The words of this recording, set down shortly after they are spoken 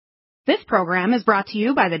This program is brought to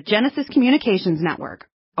you by the Genesis Communications Network,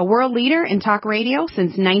 a world leader in talk radio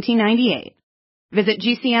since 1998. Visit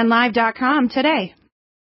GCNlive.com today.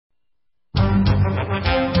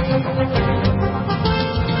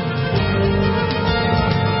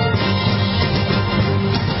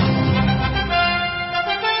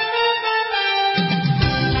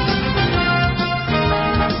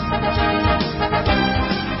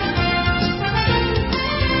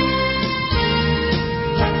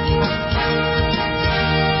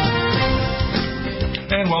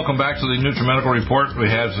 Welcome back to the NutriMedical Report. We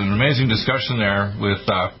had an amazing discussion there with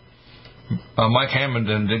Mike Hammond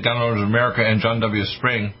and Gun Owners of America and John W.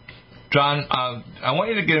 Spring. John, I want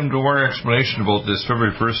you to get into more explanation about this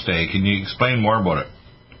February 1st day. Can you explain more about it?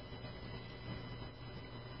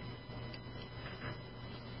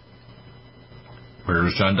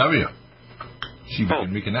 Where's John W.? See if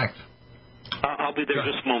we can reconnect. I'll be there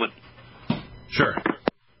just a moment. Sure.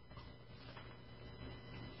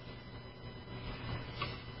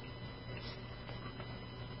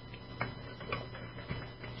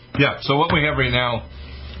 Yeah, so what we have right now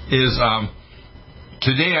is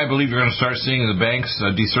today I believe you're going to start seeing the banks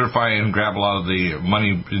decertify and grab a lot of the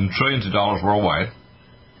money in trillions of dollars worldwide.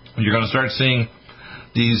 You're going to start seeing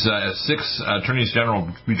these 6 attorneys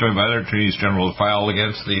general be joined by other attorneys general to file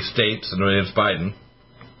against the states and against Biden.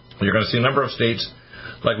 You're going to see a number of states,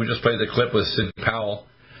 like we just played the clip with Sidney Powell,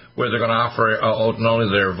 where they're going to offer not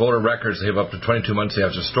only their voter records, they have up to 22 months they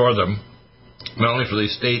have to store them, not only for the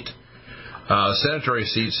state senatory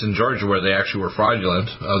seats in Georgia where they actually were fraudulent.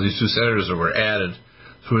 These 2 senators that were added,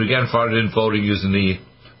 who again fraudulent voting using the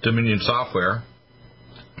Dominion software.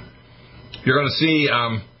 You're going to see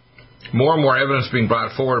more and more evidence being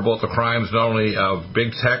brought forward about the crimes not only of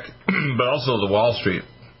big tech, but also the Wall Street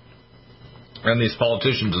and these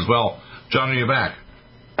politicians as well. John, are you back?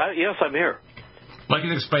 Yes, I'm here. I'd like you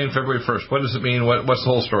to explain February 1st. What does it mean? What's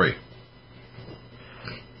the whole story?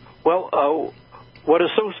 Well, what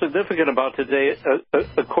is so significant about today,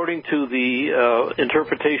 according to the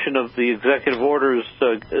interpretation of the executive orders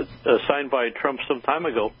signed by Trump some time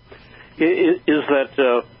ago, is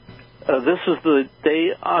that this is the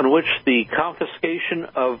day on which the confiscation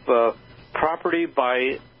of property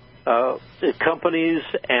by companies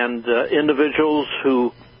and individuals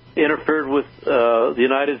who interfered with the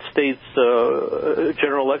United States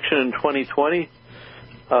general election in 2020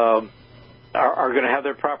 are going to have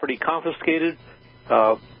their property confiscated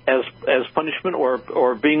as punishment,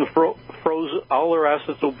 or being frozen. All their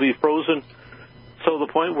assets will be frozen to the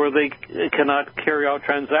point where they cannot carry out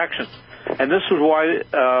transactions. And this is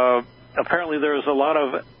why apparently there's a lot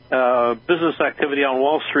of business activity on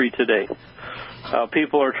Wall Street today.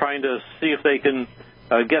 People are trying to see if they can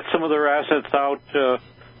get some of their assets out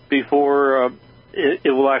before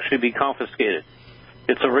it will actually be confiscated.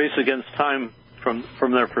 It's a race against time from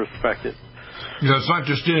their perspective. You know, it's not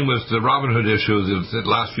just dealing with the Robin Hood issue the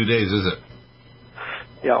last few days, is it?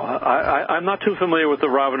 Yeah, I'm not too familiar with the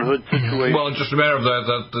Robin Hood situation. Well, it's just a matter of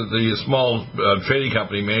that the small trading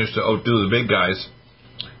company managed to outdo the big guys.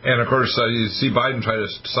 And, of course, you see Biden try to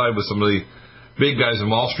side with some of the big guys in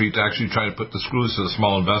Wall Street to actually try to put the screws to the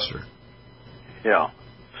small investor. Yeah.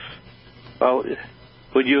 Well,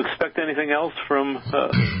 would you expect anything else from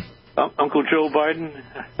Uncle Joe Biden?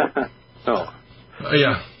 No.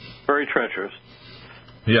 Yeah. Very treacherous.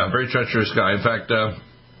 Yeah, very treacherous guy. In fact, to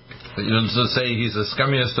say he's the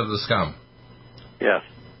scummiest of the scum. Yes.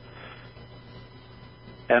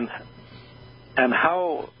 And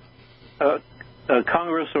how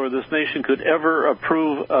Congress or this nation could ever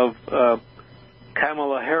approve of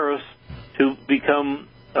Kamala Harris to become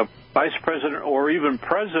a vice president or even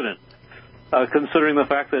president, considering the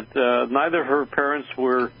fact that neither of her parents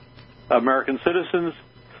were American citizens,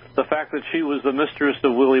 the fact that she was the mistress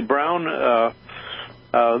of Willie Brown.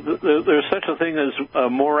 There's such a thing as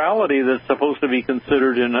morality that's supposed to be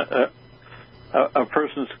considered in a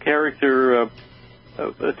person's character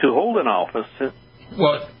to hold an office.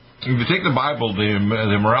 Well, if you take the Bible,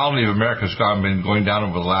 the morality of America has been going down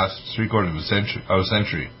over the last 3/4 of a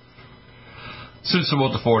century, since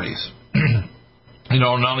about the 40s.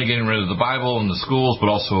 Not only getting rid of the Bible and the schools, but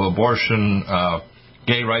also abortion,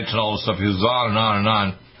 gay rights, and all this stuff. It goes on and on and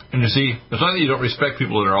on. And you see, it's not that you don't respect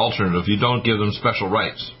people that are alternative, you don't give them special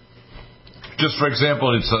rights. Just for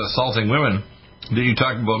example, it's assaulting women. That you're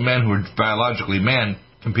talking about men who are biologically men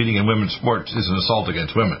competing in women's sports is an assault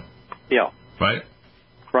against women. Yeah. Right?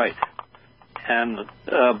 Right. And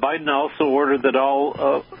Biden also ordered that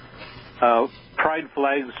all pride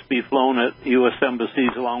flags be flown at U.S.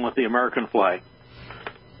 embassies along with the American flag.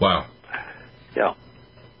 Wow. Yeah.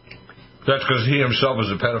 That's because he himself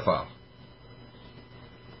is a pedophile.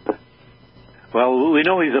 Well, we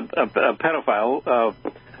know he's a pedophile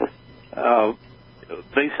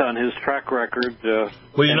based on his track record.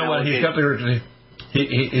 Well, you know what? He's got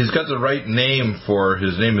the right name for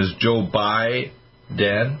his name is Joe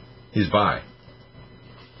Biden. He's bi.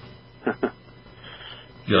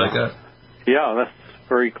 You like that? Yeah, that's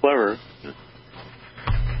very clever.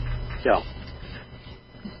 Yeah.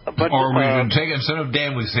 But, or we can take instead of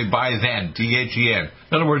Dan, we say by then, D-H-E-N.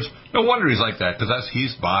 In other words, no wonder he's like that, because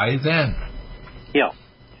he's by then. Yeah.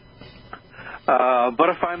 But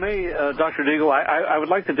if I may, Dr. Deagle, I would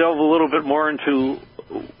like to delve a little bit more into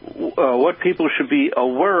what people should be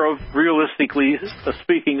aware of, realistically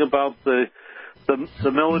speaking, about the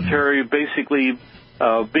military basically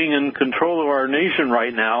being in control of our nation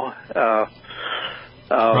right now.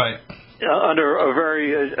 Right. Under a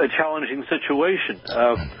very challenging situation.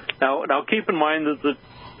 Now, keep in mind that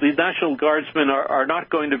the National Guardsmen are not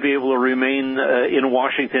going to be able to remain in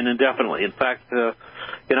Washington indefinitely. In fact,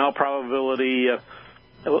 in all probability,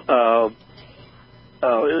 within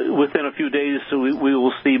a few days, we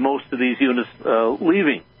will see most of these units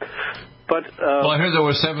leaving. But well, I heard there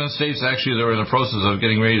were 7 states actually that were in the process of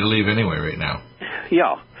getting ready to leave anyway right now.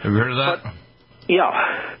 Yeah. Have you heard of that?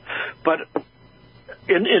 But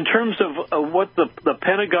in terms of what the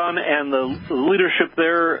Pentagon and the leadership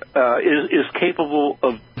there is capable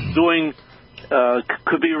of doing,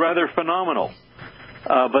 could be rather phenomenal.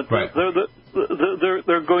 But right.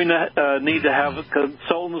 they're going to need to have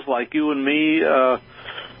consultants like you and me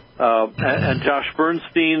and Josh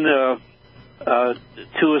Bernstein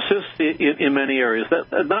to assist in many areas.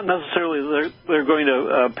 That not necessarily they're going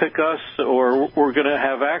to pick us or we're going to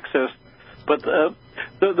have access, but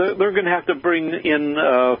they're going to have to bring in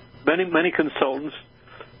many consultants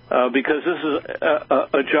because this is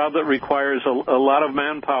a job that requires a lot of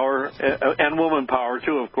manpower and woman power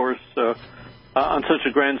too, of course, on such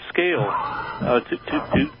a grand scale to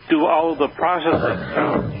do all of the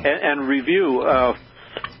processing and review.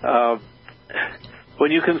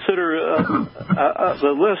 When you consider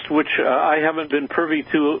the list, which I haven't been privy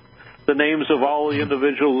to, the names of all the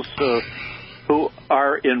individuals who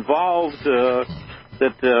are involved. Well,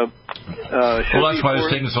 that's why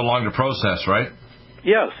it's taking so long to process, right?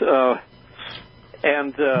 Yes,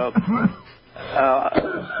 and you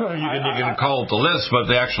can call it the list, but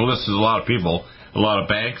the actual list is a lot of people, a lot of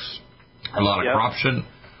banks, a lot of corruption,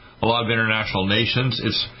 a lot of international nations.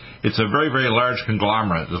 It's a very, very large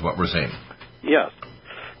conglomerate, is what we're saying. Yes,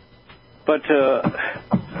 but they're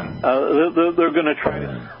going to try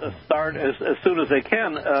to start as soon as they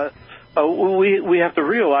can. We have to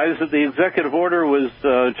realize that the executive order was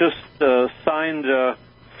just signed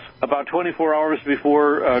about 24 hours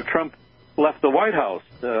before Trump left the White House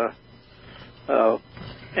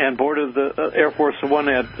and boarded the Air Force One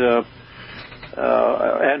at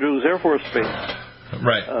Andrews Air Force Base.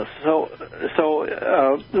 Right. So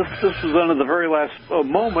this was under the very last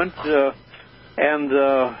moment, and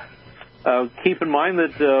keep in mind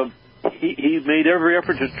that he made every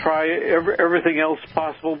effort to try everything else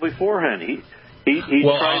possible beforehand. He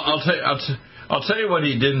well, tried. I'll tell you what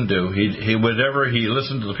he didn't do. He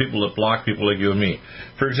listened to the people that block people like you and me.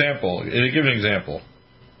 For example, to give an example,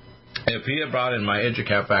 if he had brought in my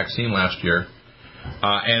EDUCAP vaccine last year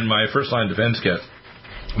and my first line defense kit,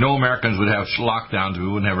 no Americans would have lockdowns. We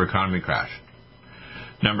wouldn't have our economy crash.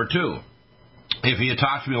 Number 2, if he had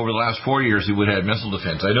talked to me over the last 4 years, he would have had missile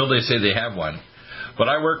defense. I know they say they have one, but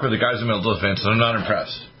I work with the guys in missile defense, and I'm not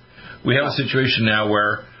impressed. We have a situation now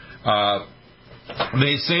where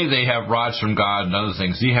they say they have rods from God and other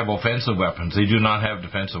things. They have offensive weapons. They do not have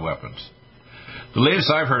defensive weapons. The latest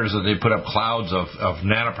I've heard is that they put up clouds of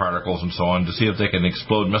nanoparticles and so on to see if they can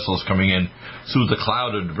explode missiles coming in through the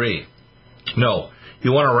cloud of debris. No.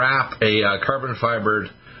 You want to wrap a carbon fibered,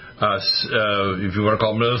 if you want to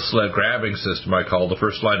call it missile grabbing system, I call it the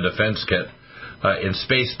first line defense kit, in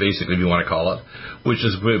space, basically, if you want to call it, which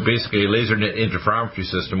is basically a laser net interferometry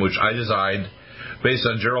system, which I designed based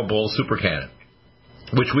on Gerald Bull's super cannon,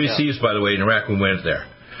 which we seized, by the way, in Iraq when we went there.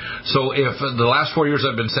 So if the last 4 years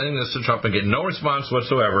I've been sending this to Trump and getting no response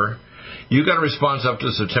whatsoever, you got a response up to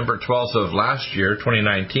September 12th of last year,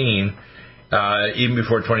 2019, even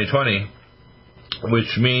before 2020,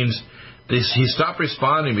 which means he stopped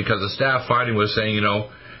responding because the staff finally was saying,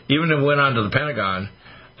 even if it went on to the Pentagon,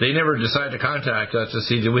 they never decided to contact us to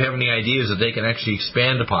see, do we have any ideas that they can actually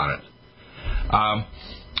expand upon it.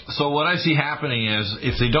 So what I see happening is,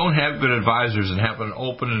 if they don't have good advisors and have an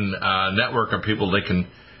open network of people they can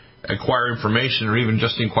acquire information or even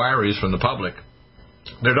just inquiries from the public,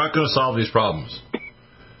 they're not going to solve these problems.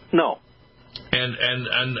 No. And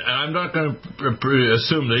I'm not going to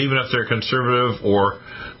assume that even if they're conservative or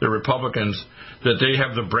they're Republicans, that they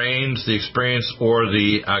have the brains, the experience, or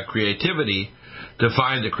the creativity to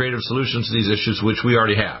find the creative solutions to these issues, which we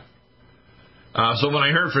already have. So when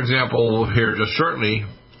I heard, for example, here just shortly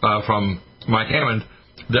from Mike Hammond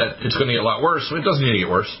that it's going to get a lot worse, it doesn't need to get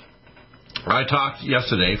worse. I talked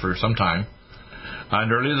yesterday for some time,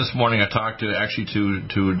 and earlier this morning I talked to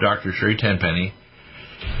Dr. Sherry Tenpenny,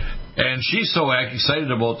 and she's so excited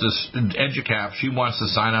about this EDUCAP, she wants to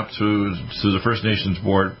sign up through the First Nations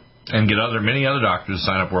Board and get many other doctors to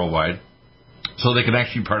sign up worldwide so they can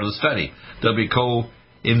actually be part of the study. They'll be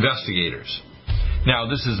co-investigators. Now,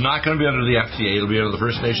 this is not going to be under the FDA. It'll be under the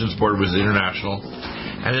First Nations Board, which is international.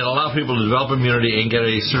 And it'll allow people to develop immunity and get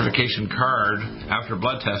a certification card after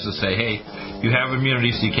blood tests to say, hey, you have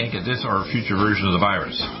immunity, so you can't get this or a future version of the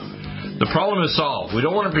virus. The problem is solved. We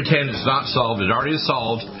don't want to pretend it's not solved. It already is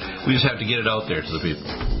solved. We just have to get it out there to the people.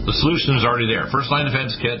 The solution is already there. First line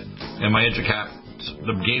defense kit and my EDUCAP,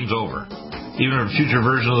 the game's over. Even a future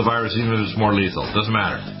version of the virus, even if it's more lethal. Doesn't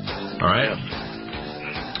matter. All right?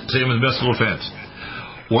 Same with missile defense.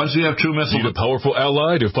 Once you have true missile... Need a powerful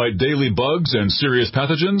ally to fight daily bugs and serious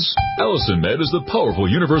pathogens? AllicinMed is the powerful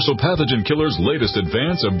universal pathogen killer's latest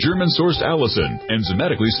advance of German-sourced allicin,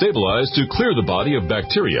 enzymatically stabilized to clear the body of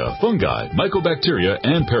bacteria, fungi, mycobacteria,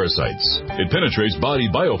 and parasites. It penetrates body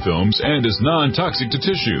biofilms and is non-toxic to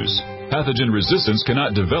tissues. Pathogen resistance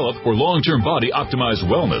cannot develop for long-term body-optimized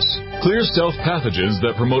wellness. Clear stealth pathogens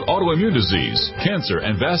that promote autoimmune disease, cancer,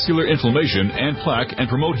 and vascular inflammation and plaque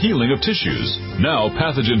and promote healing of tissues. Now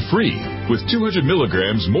pathogen-free. With 200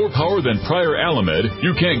 milligrams more power than prior Alamed,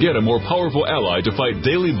 you can't get a more powerful ally to fight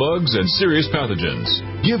daily bugs and serious pathogens.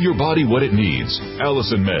 Give your body what it needs.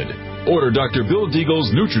 AllicinMed. Order Dr. Bill Deagle's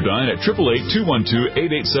Nutridyne at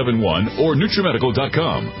 888-212-8871 or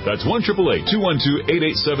NutriMedical.com. That's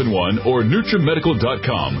 1-888-212-8871 or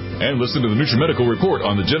NutriMedical.com. And listen to the NutriMedical Report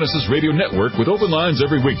on the Genesis Radio Network with open lines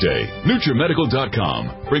every weekday.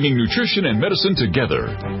 NutriMedical.com, bringing nutrition and medicine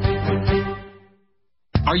together.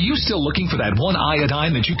 Are you still looking for that one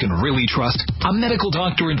iodine that you can really trust? A medical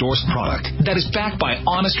doctor-endorsed product that is backed by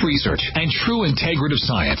honest research and true integrative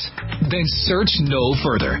science? Then search no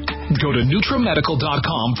further. Go to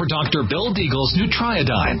NutriMedical.com for Dr. Bill Deagle's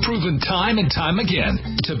Nutriodine, proven time and time again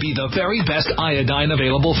to be the very best iodine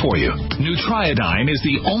available for you. Nutriodine is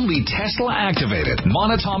the only Tesla-activated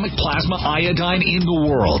monatomic plasma iodine in the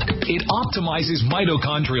world. It optimizes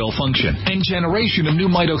mitochondrial function and generation of new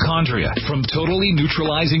mitochondria from totally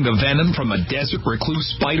neutralizing the venom from a desert recluse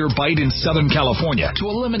spider bite in Southern California to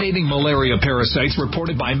eliminating malaria parasites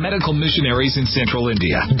reported by medical missionaries in central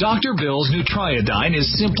India. Dr. Bill's Nutriodine is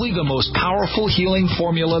simply the most powerful healing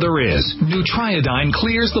formula there is. Nutriodine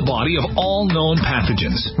clears the body of all known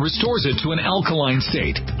pathogens, restores it to an alkaline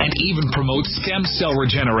state, and even promotes stem cell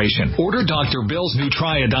regeneration. Order Dr. Bill's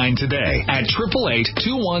Nutriodine today at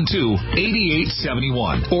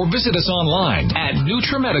 888-212-8871 or visit us online at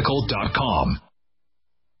NutriMedical.com.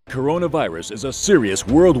 Coronavirus is a serious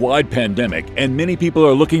worldwide pandemic, and many people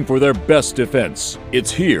are looking for their best defense.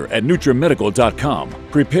 It's here at NutriMedical.com.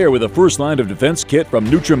 Prepare with a first line of defense kit from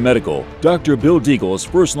NutriMedical. Dr. Bill Deagle's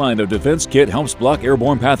first line of defense kit helps block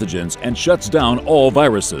airborne pathogens and shuts down all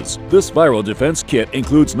viruses. This viral defense kit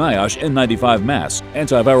includes NIOSH N95 mask,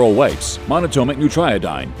 antiviral wipes, monatomic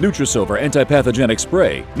Nutriodine, NutriSilver antipathogenic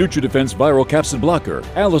spray, NutriDefense viral capsid blocker,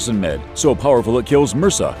 AllicinMed, so powerful it kills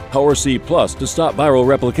MRSA, Power C Plus to stop viral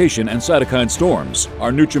replication and cytokine storms.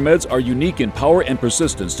 Our NutriMeds are unique in power and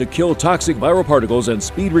persistence to kill toxic viral particles and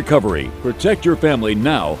speed recovery. Protect your family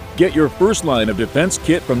now. Get your first line of defense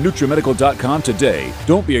kit from NutriMedical.com today.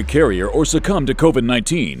 Don't be a carrier or succumb to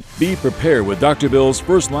COVID-19. Be prepared with Dr. Bill's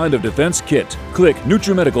first line of defense kit. Click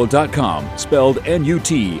NutriMedical.com, spelled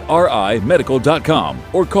N-U-T-R-I Medical.com,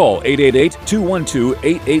 or call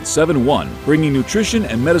 888-212-8871, bringing nutrition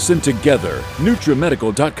and medicine together.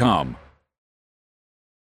 NutriMedical.com.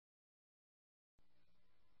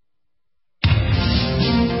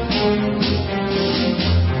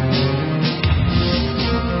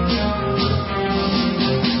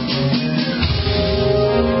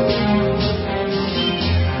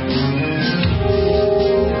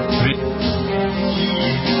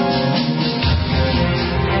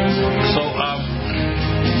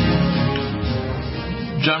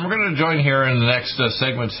 John, we're going to join here in the next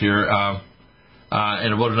segments here.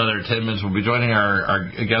 In about another 10 minutes, we'll be joining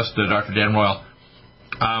our guest, Dr. Dan Royal.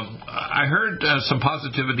 I heard some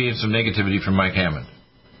positivity and some negativity from Mike Hammond.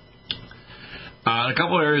 A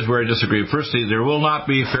couple of areas where I disagree. Firstly, there will not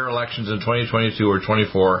be fair elections in 2022 or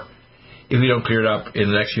 24 if we don't clear it up in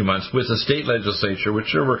the next few months with the state legislature,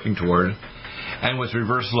 which they're working toward, and with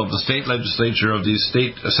reversal of the state legislature of these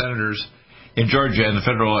state senators in Georgia and the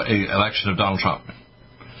federal election of Donald Trump.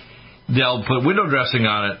 They'll put window dressing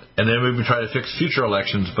on it and then maybe try to fix future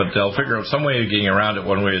elections, but they'll figure out some way of getting around it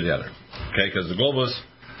one way or the other. Okay, because the globalists,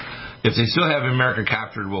 if they still have America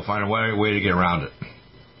captured, will find a way to get around it.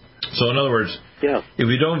 So in other words, if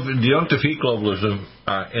you don't defeat globalism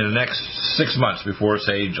in the next 6 months before,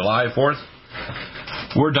 say, July 4th,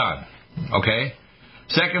 we're done. Okay?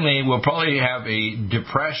 Secondly, we'll probably have a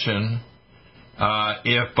depression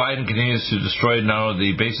if Biden continues to destroy not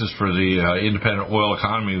only the basis for the independent oil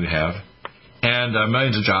economy we have and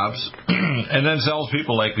millions of jobs, and then sells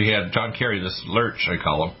people like we had John Kerry, this lurch, I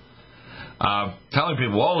call him, telling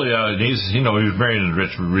people, well, he was married in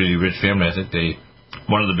a really rich family. I think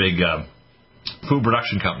one of the big food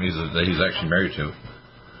production companies that he's actually married to.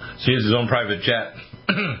 So he has his own private jet.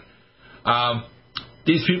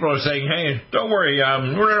 These people are saying, hey, don't worry,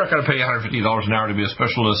 we're not going to pay you $150 an hour to be a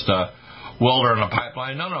specialist welder in a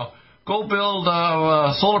pipeline. No. Go build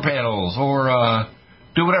solar panels or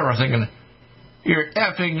do whatever. I'm thinking, you're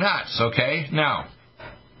effing nuts, okay? Now,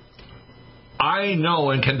 I know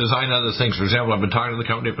and can design other things. For example, I've been talking to the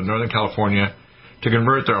company up in Northern California to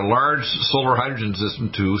convert their large solar hydrogen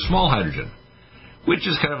system to small hydrogen, which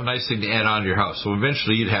is kind of a nice thing to add on to your house. So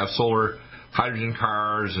eventually you'd have solar hydrogen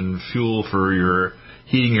cars and fuel for your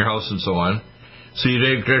heating your house and so on. So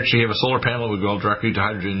you'd actually have a solar panel that would go directly to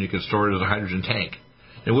hydrogen, and you could store it as a hydrogen tank.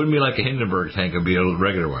 It wouldn't be like a Hindenburg tank, it would be a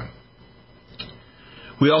regular one.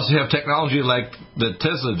 We also have technology like that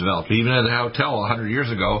Tesla developed, even at a hotel 100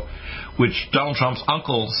 years ago, which Donald Trump's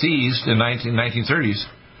uncle seized in 1930s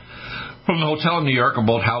from the hotel in New York,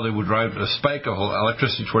 about how they would drive a spike of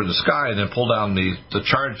electricity toward the sky and then pull down the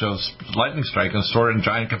charge of lightning strike and store it in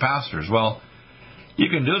giant capacitors. Well, you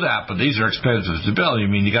can do that, but these are expensive to build. I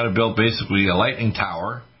mean, you got to build basically a lightning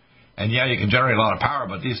tower, and yeah, you can generate a lot of power,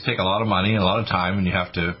 but these take a lot of money and a lot of time, and you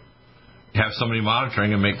have to have somebody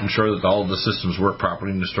monitoring and making sure that all of the systems work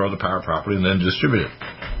properly and to store the power properly and then distribute it.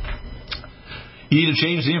 You need to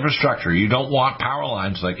change the infrastructure. You don't want power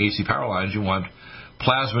lines like AC power lines. You want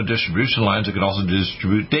plasma distribution lines that can also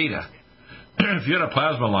distribute data. If you had a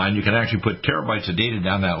plasma line, you can actually put terabytes of data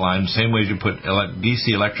down that line, the same way as you put DC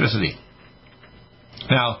electricity.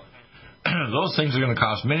 Now, those things are going to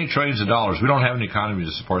cost many trillions of dollars. We don't have an economy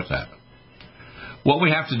to support that. What we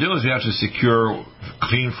have to do is we have to secure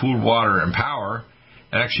clean food, water, and power,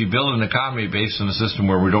 and actually build an economy based on a system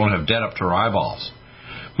where we don't have debt up to our eyeballs.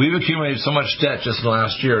 We've accumulated so much debt just in the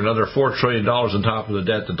last year, another $4 trillion on top of the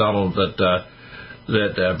debt that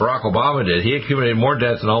Barack Obama did. He accumulated more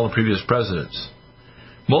debt than all the previous presidents,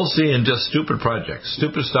 mostly in just stupid projects,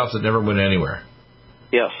 stupid stuff that never went anywhere.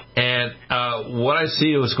 Yes. And what I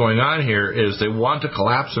see what's going on here is they want to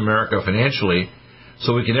collapse America financially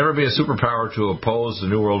so we can never be a superpower to oppose the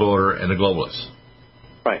New World Order and the globalists.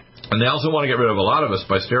 Right. And they also want to get rid of a lot of us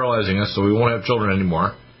by sterilizing us so we won't have children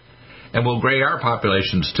anymore. And we'll gray our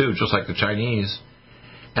populations too, just like the Chinese.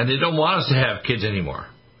 And they don't want us to have kids anymore.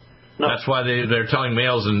 No. That's why they're telling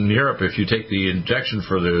males in Europe, if you take the injection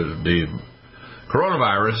for the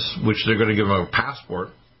coronavirus, which they're going to give them a passport,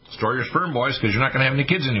 store your sperm, boys, because you're not going to have any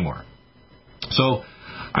kids anymore. So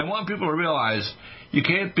I want people to realize you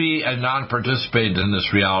can't be a non-participant in this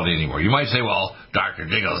reality anymore. You might say, well, Dr.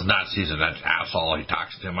 Diggle's nuts. He's an asshole. He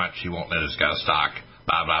talks too much. He won't let us get a stock.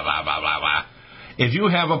 Blah, blah, blah, blah, blah, blah. If you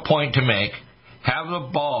have a point to make, have the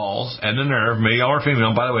balls and the nerve, male or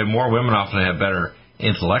female. By the way, more women often have better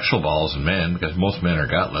intellectual balls than men because most men are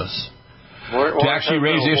gutless. To actually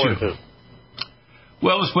raise the issue.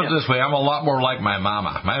 Well, let's put it this way. I'm a lot more like my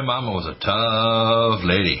mama. My mama was a tough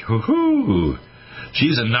lady. Woo-hoo.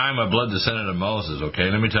 She's a Naima blood descendant of Moses, okay?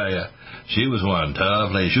 Let me tell you, she was one tough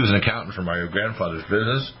lady. She was an accountant for my grandfather's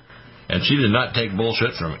business, and she did not take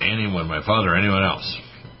bullshit from anyone, my father or anyone else.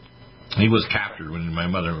 He was captured when my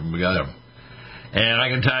mother got him. And I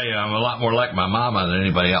can tell you, I'm a lot more like my mama than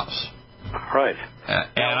anybody else. Right.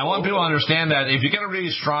 And I want people to understand that if you get a really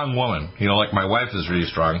strong woman, like my wife is really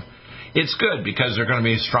strong, it's good because they're going to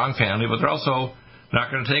be a strong family, but they're also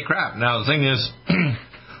not going to take crap. Now, the thing is,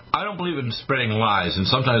 I don't believe in spreading lies, and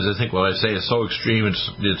sometimes I think what I say is so extreme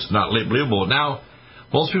it's not believable. Now,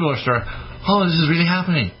 most people are starting, oh, this is really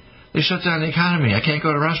happening. They shut down the economy. I can't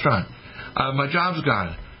go to a restaurant. My job's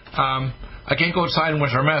gone. I can't go outside and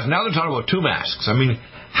wear a mask. Now they're talking about 2 masks. I mean,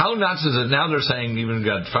 how nuts is it? Now they're saying, even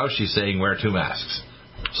got Fauci saying wear 2 masks.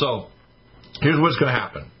 So, here's what's going to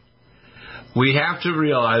happen. We have to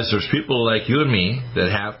realize there's people like you and me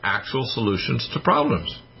that have actual solutions to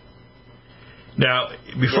problems. Now,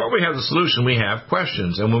 before we have the solution, we have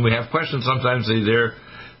questions. And when we have questions, sometimes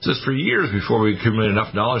This is for years before we accumulate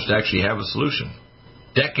enough knowledge to actually have a solution.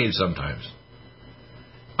 Decades sometimes.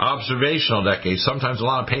 Observational decades, sometimes a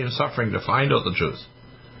lot of pain and suffering to find out the truth.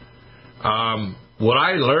 What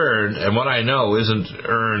I learned and what I know isn't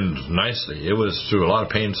earned nicely. It was through a lot of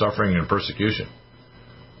pain, suffering, and persecution.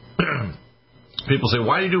 People say,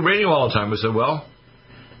 why do you do radio all the time? I said, well,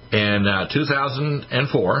 in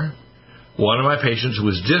 2004, one of my patients who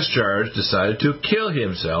was discharged decided to kill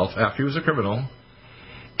himself after he was a criminal.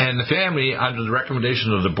 And the family, under the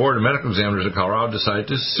recommendation of the Board of Medical Examiners of Colorado, decided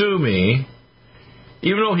to sue me,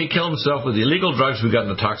 even though he killed himself with the illegal drugs we got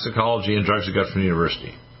in the toxicology and drugs we got from the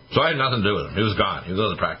university. So I had nothing to do with him. He was gone. He was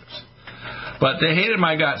out of practice. But they hated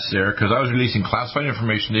my guts there because I was releasing classified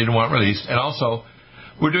information they didn't want released. And also,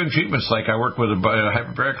 we're doing treatments like I work with a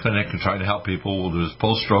hyperbaric clinic and trying to help people with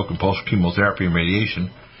post-stroke and post-chemotherapy and radiation.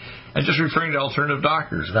 And just referring to alternative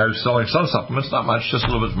doctors. And I was selling some supplements, not much, just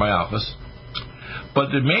a little bit from my office.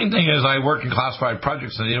 But the main thing is I work in classified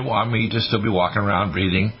projects and they didn't want me to still be walking around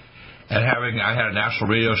breathing. And I had a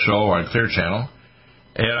national radio show on Clear Channel.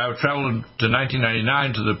 And I traveled to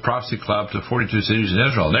 1999 to the Prophecy Club to 42 cities in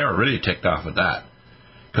Israel. And they were really ticked off at that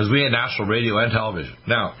because we had national radio and television.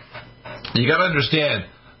 Now, you got to understand,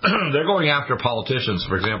 they're going after politicians,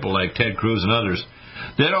 for example, like Ted Cruz and others.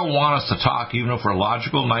 They don't want us to talk, even if we're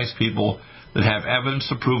logical, nice people that have evidence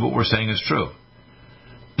to prove what we're saying is true.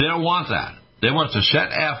 They don't want that. They want us to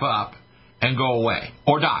shut F up and go away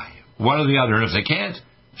or die, one or the other. And if they can't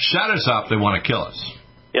shut us up, they want to kill us.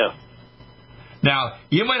 Yeah. Now,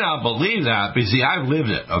 you might not believe that, but see, I've lived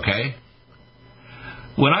it, okay?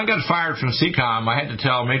 When I got fired from CCOM, I had to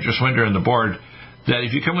tell Major Swinder and the board that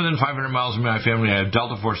if you come within 500 miles of my family, I have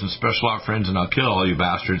Delta Force and Special Op friends, and I'll kill all you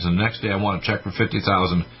bastards. And the next day, I want a check for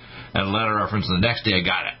 $50,000 and a letter reference, and the next day, I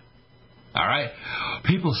got it. All right?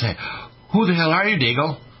 People say, who the hell are you,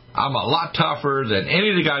 Deagle? I'm a lot tougher than any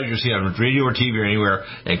of the guys you see on radio or TV or anywhere,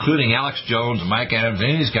 including Alex Jones, Mike Adams,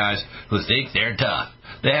 any of these guys who think they're tough.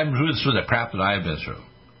 They haven't been through the crap that I have been through.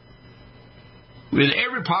 With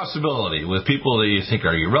every possibility, with people that you think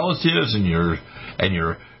are your relatives and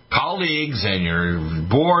your colleagues and your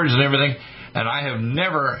boards and everything, and I have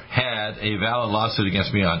never had a valid lawsuit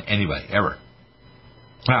against me on anybody, ever.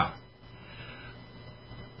 Now,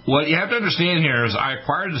 what you have to understand here is I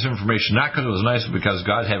acquired this information not because it was nice, but because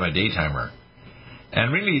God had my daytimer.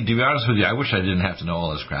 And really, to be honest with you, I wish I didn't have to know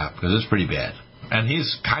all this crap, because it's pretty bad. And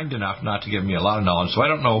he's kind enough not to give me a lot of knowledge, so I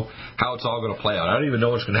don't know how it's all going to play out. I don't even know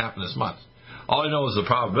what's going to happen this month. All I know is the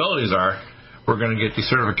probabilities are we're going to get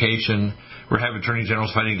decertification. We're having attorney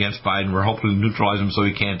generals fighting against Biden. We're hoping to neutralize him so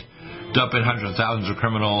he can't dump in hundreds of thousands of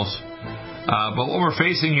criminals. But what we're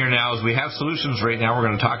facing here now is we have solutions right now. We're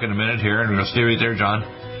going to talk in a minute here, and we're going to stay right there, John,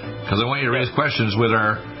 because I want you to raise questions with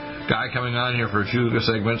our guy coming on here for a few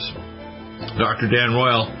segments, Dr. Dan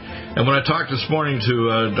Royal. And when I talked this morning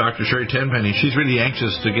to Dr. Sherry Tenpenny, she's really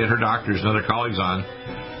anxious to get her doctors and other colleagues on.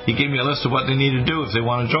 He gave me a list of what they need to do if they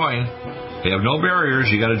want to join. They have no barriers.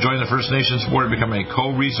 You got to join the First Nations board to become a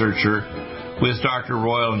co-researcher with Dr.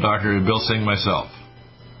 Royal and Dr. Bill Singh myself.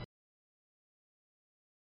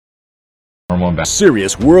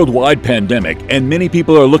 Serious worldwide pandemic, and many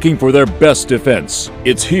people are looking for their best defense.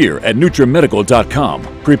 It's here at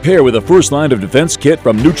NutriMedical.com. Prepare with a first line of defense kit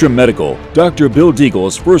from NutriMedical. Dr. Bill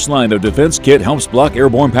Deagle's first line of defense kit helps block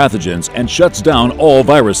airborne pathogens and shuts down all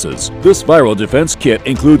viruses. This viral defense kit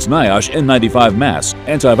includes NIOSH N95 mask,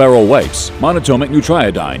 antiviral wipes, monatomic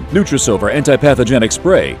nutriodine, Nutrisilver antipathogenic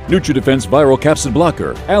spray, NutriDefense viral capsid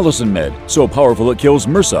blocker, Allison Med, so powerful it kills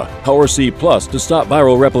MRSA, Power C Plus to stop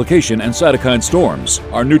viral replication and cytokine storms.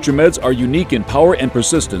 Our NutriMeds are unique in power and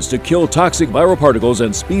persistence to kill toxic viral particles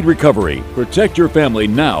and speed recovery. Protect your family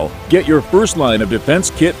now. Get your first line of defense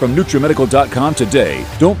kit from NutriMedical.com today.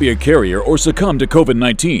 Don't be a carrier or succumb to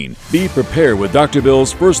COVID-19. Be prepared with Dr.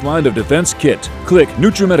 Bill's first line of defense kit. Click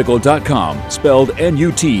NutriMedical.com, spelled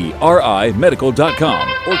NUTRI medical.com,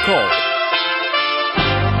 or call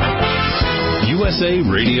USA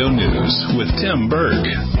Radio News with Tim Berg.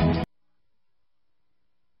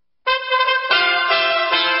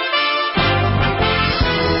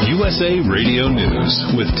 USA Radio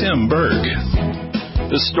News with Tim Berg.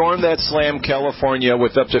 The storm that slammed California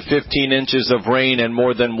with up to 15 inches of rain and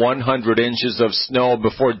more than 100 inches of snow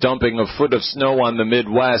before dumping a foot of snow on the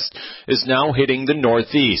Midwest is now hitting the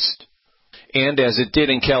Northeast. And as it did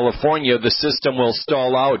in California, the system will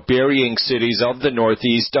stall out, burying cities of the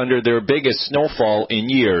Northeast under their biggest snowfall in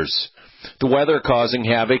years. The weather causing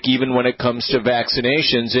havoc even when it comes to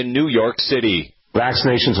vaccinations in New York City.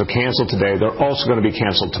 Vaccinations are canceled today. They're also going to be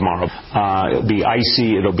canceled tomorrow. It'll be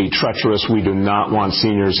icy. It'll be treacherous. We do not want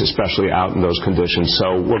seniors, especially out in those conditions.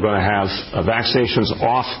 So we're going to have vaccinations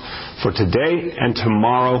off for today and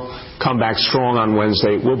tomorrow. Come back strong on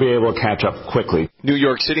Wednesday. We'll be able to catch up quickly. New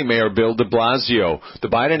York City Mayor Bill de Blasio. The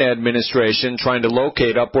Biden administration trying to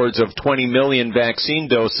locate upwards of 20 million vaccine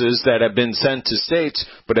doses that have been sent to states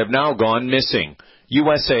but have now gone missing.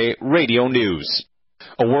 USA Radio News.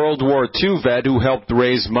 A World War II vet who helped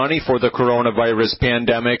raise money for the coronavirus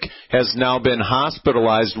pandemic has now been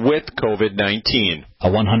hospitalized with COVID-19. A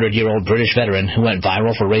 100-year-old British veteran who went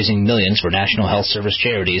viral for raising millions for National Health Service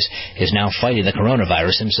charities is now fighting the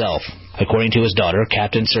coronavirus himself. According to his daughter,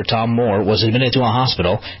 Captain Sir Tom Moore was admitted to a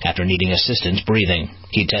hospital after needing assistance breathing.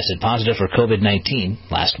 He tested positive for COVID-19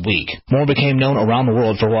 last week. Moore became known around the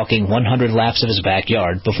world for walking 100 laps of his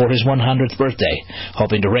backyard before his 100th birthday,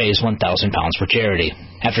 hoping to raise £1,000 for charity.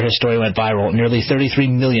 After his story went viral, nearly £33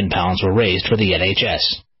 million were raised for the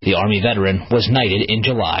NHS. The Army veteran was knighted in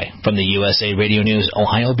July. From the USA Radio News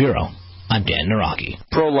Ohio Bureau, I'm Dan Naraki.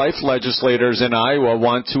 Pro-life legislators in Iowa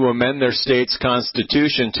want to amend their state's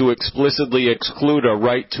constitution to explicitly exclude a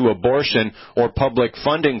right to abortion or public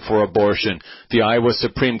funding for abortion. The Iowa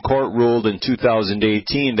Supreme Court ruled in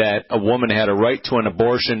 2018 that a woman had a right to an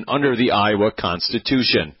abortion under the Iowa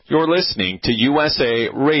Constitution. You're listening to USA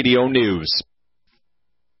Radio News.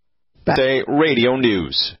 USA Radio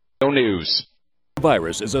News.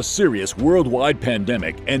 Virus is a serious worldwide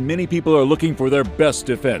pandemic, and many people are looking for their best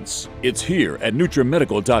defense. It's here at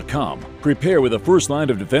NutriMedical.com. Prepare with a first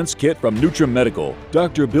line of defense kit from NutriMedical.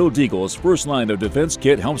 Dr. Bill Deagle's first line of defense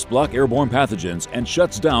kit helps block airborne pathogens and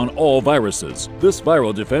shuts down all viruses. This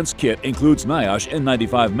viral defense kit includes NIOSH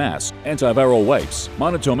N95 mask, antiviral wipes,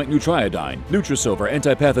 monatomic Nutriodine, Nutrisilver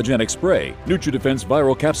antipathogenic spray, NutriDefense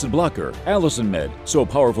viral capsid blocker, AllicinMed, so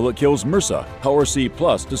powerful it kills MRSA, Power C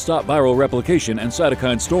Plus to stop viral replication and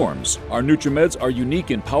cytokine storms. Our NutriMeds are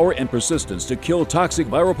unique in power and persistence to kill toxic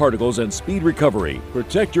viral particles and speed recovery.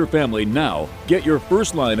 Protect your family now. Get your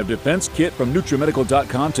first line of defense kit from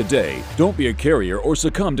NutriMedical.com today. Don't be a carrier or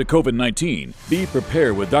succumb to COVID-19. Be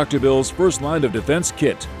prepared with Dr. Bill's first line of defense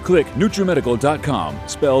kit. Click NutriMedical.com,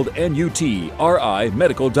 spelled N-U-T-R-I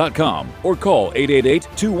medical.com, or call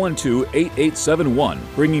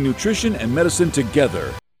 888-212-8871, bringing nutrition and medicine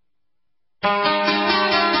together.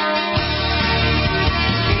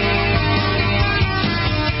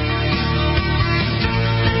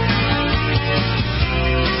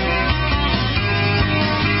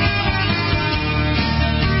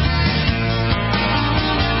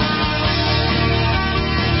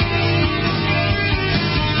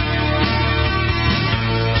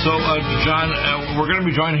 John, we're going to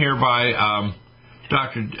be joined here by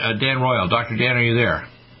Dr. Dan Royal. Dr. Dan, are you there?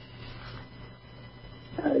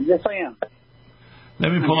 Yes, I am.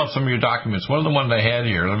 Let me pull up some of your documents. One of the ones I had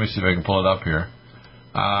here, let me see if I can pull it up here,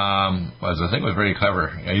 I think it was very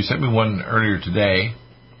clever. You sent me one earlier today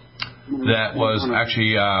that was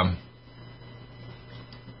actually,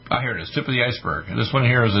 here it is, tip of the iceberg. This one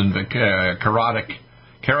here is in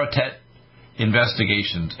Carotet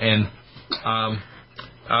Investigations. And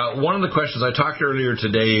one of the questions I talked earlier this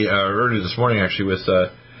morning actually with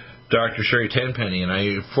Dr. Sherry Tenpenny, and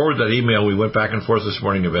I forwarded that email. We went back and forth this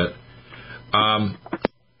morning a bit.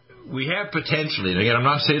 We have potentially, and again, I'm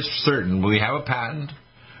not saying it's certain, but we have a patent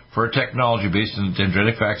for a technology based on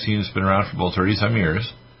dendritic vaccine that's been around for about 30-some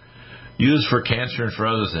years, used for cancer and for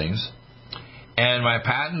other things. And my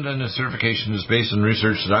patent and the certification is based on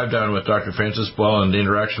research that I've done with Dr. Francis Boyle and the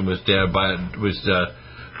interaction with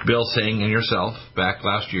Bill Singh and yourself back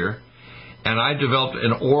last year. And I developed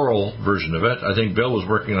an oral version of it. I think Bill was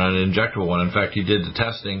working on an injectable one. In fact, he did the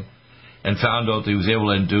testing and found out that he was able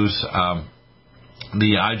to induce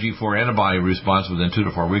the IG4 antibody response within 2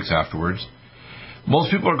 to 4 weeks afterwards. Most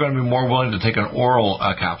people are going to be more willing to take an oral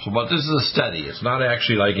capsule, but this is a study. It's not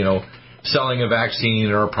actually like, selling a vaccine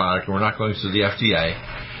or a product. We're not going through the FDA.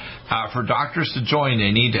 For doctors to join, they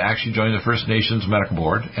need to actually join the First Nations Medical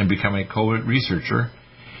Board and become a COVID researcher.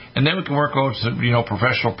 And then we can work out some,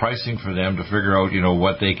 professional pricing for them to figure out,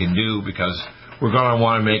 what they can do, because we're going to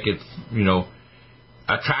want to make it,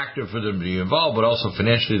 attractive for them to be involved, but also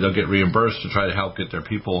financially they'll get reimbursed to try to help get their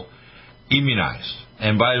people immunized.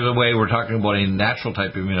 And by the way, we're talking about a natural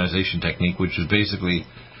type immunization technique, which is basically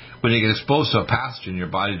when you get exposed to a pathogen, your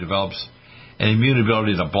body develops an immune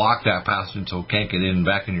ability to block that pathogen so it can't get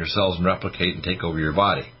back in your cells and replicate and take over your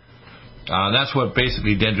body. That's what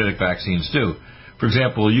basically dendritic vaccines do. For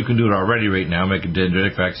example, you can do it already right now, make a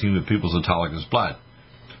dendritic vaccine with people's autologous blood.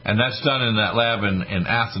 And that's done in that lab in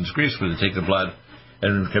Athens, Greece, where they take the blood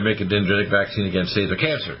and can make a dendritic vaccine against AIDS or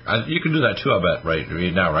cancer. You can do that too, I bet, right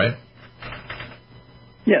now, right?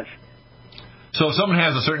 Yes. So if someone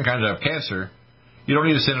has a certain kind of cancer, you don't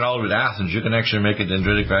need to send it all the way to Athens. You can actually make a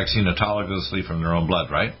dendritic vaccine autologously from their own blood,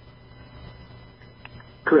 right?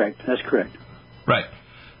 Correct. That's correct. Right.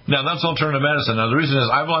 Now, that's alternative medicine. Now, the reason is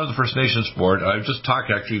I belong to the First Nations board. I just talked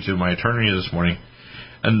actually to my attorney this morning,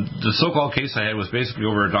 and the so-called case I had was basically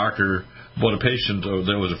over a doctor about a patient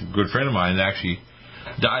that was a good friend of mine that actually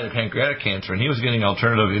died of pancreatic cancer, and he was getting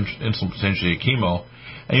alternative insulin potentiated chemo,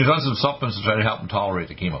 and he was on some supplements to try to help him tolerate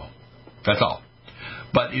the chemo. That's all.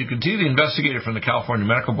 But you can see the investigator from the California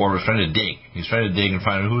Medical Board was trying to dig. He's trying to dig and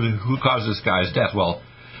find out who caused this guy's death. Well,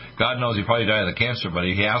 God knows he probably died of the cancer, but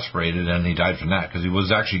he aspirated and he died from that because he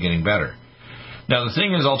was actually getting better. Now, the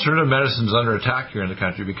thing is, alternative medicine is under attack here in the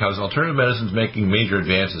country because alternative medicine is making major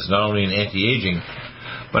advances, not only in anti-aging,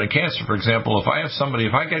 but in cancer. For example, if I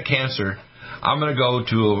get cancer, I'm going to go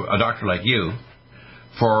to a doctor like you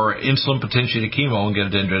for insulin potentiated chemo and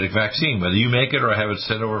get a dendritic vaccine. Whether you make it or I have it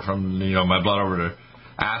sent over from my blood over to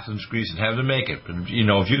Athens, Greece, and have them make it. But,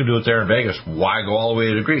 if you can do it there in Vegas, why go all the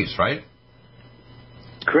way to Greece, right?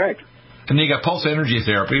 Correct. And then you got pulse energy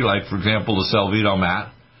therapy, like, for example, the Celvito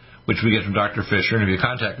mat, which we get from Dr. Fisher. And if you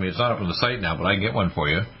contact me, it's not up on the site now, but I can get one for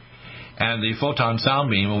you. And the photon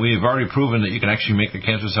sound beam, and we've already proven that you can actually make the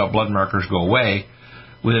cancer cell blood markers go away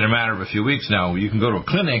within a matter of a few weeks. Now, you can go to a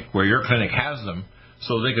clinic where your clinic has them,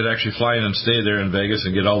 so they could actually fly in and stay there in Vegas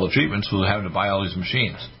and get all the treatments without having to buy all these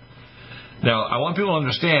machines. Now, I want people to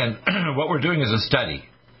understand what we're doing is a study.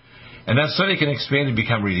 And that study can expand and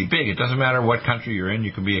become really big. It doesn't matter what country you're in.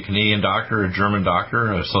 You can be a Canadian doctor, a German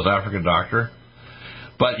doctor, a South African doctor.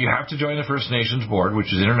 But you have to join the First Nations board, which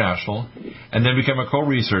is international, and then become a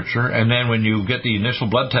co-researcher. And then when you get the initial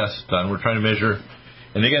blood test done, we're trying to measure.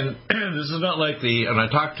 And again, this is not like and I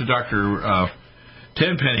talked to Dr.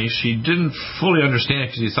 Tenpenny. She didn't fully understand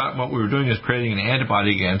it because he thought what we were doing is creating an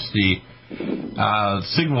antibody against the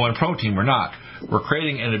sigma-1 protein. We're not. We're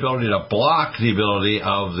creating an ability to block the ability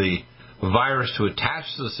of the virus to attach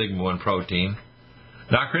to the sigma-1 protein,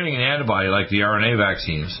 not creating an antibody like the RNA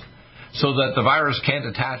vaccines, so that the virus can't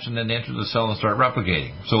attach and then enter the cell and start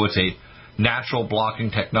replicating. So it's a natural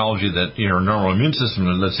blocking technology that your normal immune system,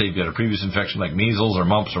 let's say you've got a previous infection like measles or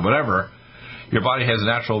mumps or whatever, your body has a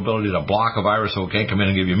natural ability to block a virus so it can't come in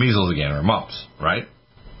and give you measles again or mumps, right?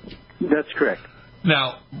 That's correct.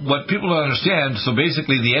 Now, what people don't understand, so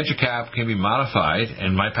basically the EDUCAP can be modified,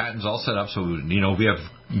 and my patent's all set up, so, we have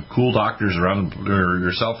cool doctors around, or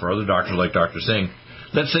yourself or other doctors like Dr. Singh.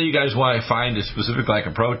 Let's say you guys want to find a specific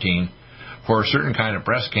glycoprotein for a certain kind of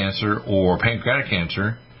breast cancer or pancreatic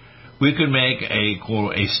cancer. We could make a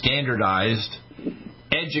standardized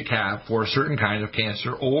EDUCAP for a certain kind of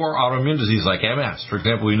cancer or autoimmune disease like MS. For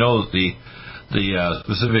example, we know that the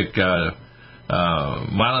specific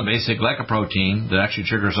myelin-basic glycoprotein that actually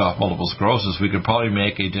triggers off multiple sclerosis, we could probably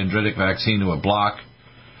make a dendritic vaccine that would block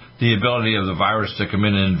the ability of the virus to come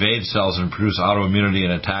in and invade cells and produce autoimmunity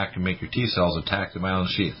and attack and make your T cells attack the myelin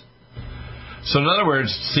sheath. So in other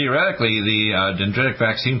words, theoretically, the dendritic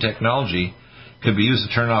vaccine technology could be used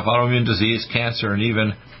to turn off autoimmune disease, cancer, and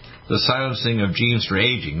even the silencing of genes for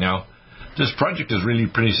aging. Now, this project is really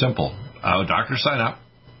pretty simple. Doctors sign up.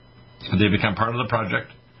 They become part of the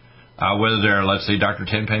project. Whether they're, let's say, Dr.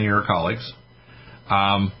 Tenpenny or colleagues.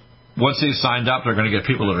 Once they've signed up, they're going to get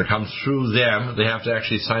people that are come through them. They have to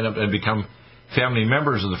actually sign up and become family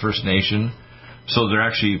members of the First Nation, so they're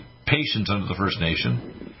actually patients under the First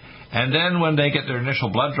Nation. And then when they get their initial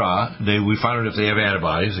blood draw, we find out if they have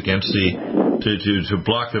antibodies against to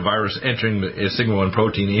block the virus entering the sigma-1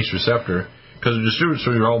 protein ACE receptor, because it distributes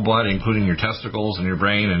through your whole body, including your testicles and your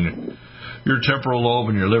brain and your temporal lobe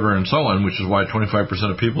and your liver and so on, which is why 25%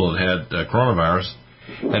 of people that had coronavirus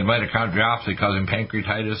had mitochondriopathy causing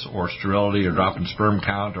pancreatitis or sterility or drop in sperm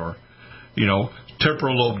count or,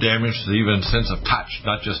 temporal lobe damage to even sense of touch,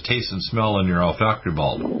 not just taste and smell in your olfactory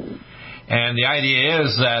bulb. And the idea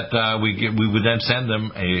is that we would then send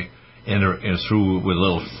them through with a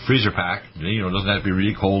little freezer pack. It doesn't have to be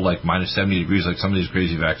really cold, like minus 70 degrees, like some of these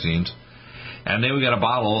crazy vaccines. And then we get a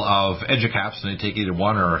bottle of EDUCAPS, and they take either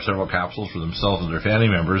one or several capsules for themselves and their family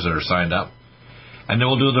members that are signed up. And then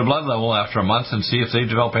we'll do their blood level after a month and see if they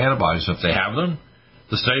develop antibodies. If they have them,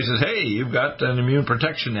 the study says, hey, you've got an immune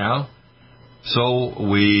protection now. So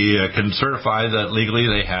we can certify that legally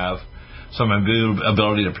they have some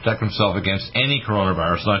ability to protect themselves against any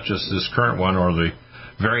coronavirus, not just this current one or the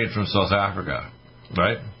variant from South Africa,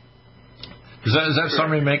 right? Does that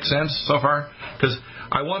summary make sense so far? Because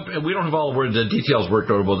We don't have all the details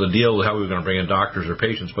worked out about the deal, how we're going to bring in doctors or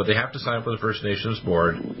patients, but they have to sign up with the First Nations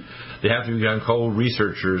board. They have to become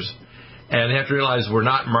co-researchers, and they have to realize we're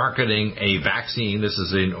not marketing a vaccine. This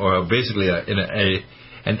is basically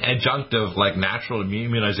an adjunctive, like natural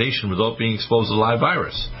immunization without being exposed to the live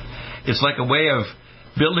virus. It's like a way of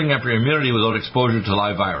building up your immunity without exposure to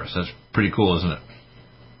live virus. That's pretty cool, isn't it?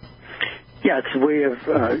 Yeah, it's a way of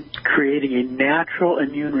creating a natural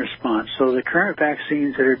immune response. So the current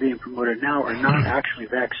vaccines that are being promoted now are not actually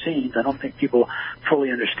vaccines. I don't think people fully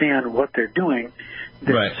understand what they're doing.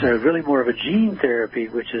 It's really more of a gene therapy,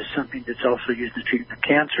 which is something that's also used in the treatment of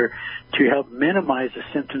cancer to help minimize the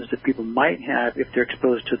symptoms that people might have if they're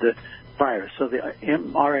exposed to the virus. So the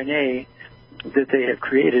mRNA that they have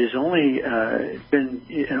created is only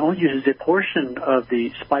uses a portion of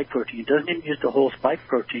the spike protein. It doesn't even use the whole spike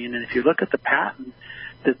protein. And if you look at the patent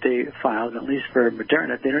that they filed, at least for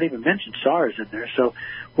Moderna, they don't even mention SARS in there. So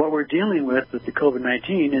what we're dealing with the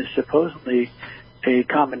COVID-19 is supposedly a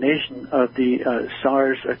combination of the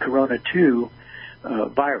SARS Corona 2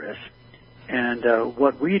 virus. And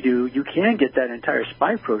what we do, you can get that entire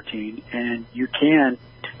spike protein, and you can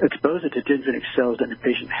expose it to dendritic cells that the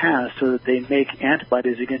patient has so that they make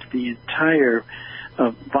antibodies against the entire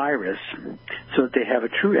virus so that they have a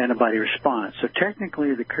true antibody response. So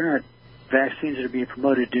technically, the current vaccines that are being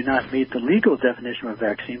promoted do not meet the legal definition of a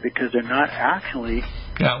vaccine because they're not actually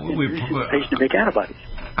inducing the patient to make antibodies.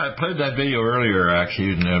 I played that video earlier,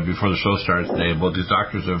 actually, before the show started today, about these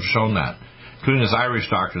doctors have shown that, including this Irish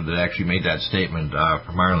doctor that actually made that statement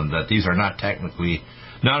from Ireland, that these are not technically,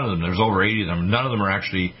 none of them, there's over 80 of them, none of them are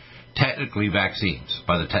actually technically vaccines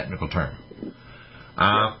by the technical term.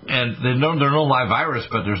 And they're no live virus,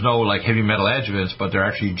 but there's no like heavy metal adjuvants, but they're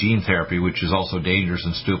actually gene therapy, which is also dangerous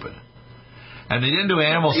and stupid. And they didn't do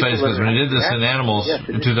animal studies because when they did this in animals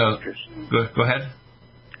in 2000... Go ahead.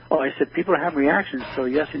 Oh, I said people are having reactions, so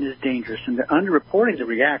yes, it is dangerous. And they're underreporting the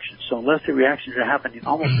reactions. So unless the reactions are happening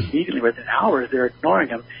almost immediately within hours, they're ignoring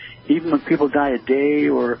them, even when people die a day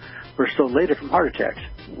or so later from heart attacks.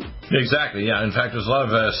 Exactly, yeah. In fact, there's a lot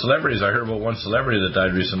of celebrities. I heard about one celebrity that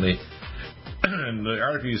died recently. And the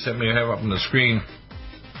article you sent me, I have up on the screen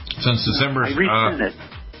since December. I resent it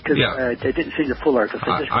because I didn't see the full article.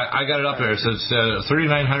 I got it up there. It says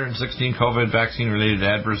 3,916 COVID vaccine-related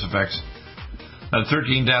adverse effects.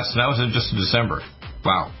 13 deaths. That was just in December.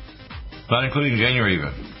 Wow. Not including January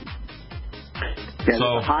even. Yeah,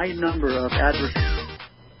 so a high number of adverse.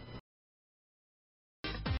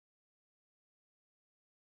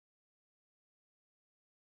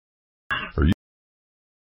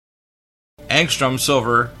 Angstrom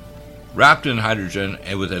silver wrapped in hydrogen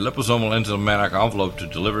and with a liposomal enzymatic envelope to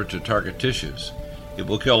deliver to target tissues. It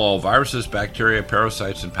will kill all viruses, bacteria,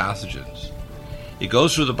 parasites, and pathogens. It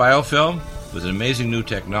goes through the biofilm with an amazing new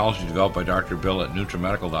technology developed by Dr. Bill at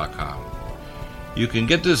NutriMedical.com. You can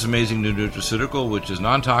get this amazing new nutraceutical, which is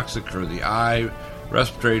non-toxic for the eye,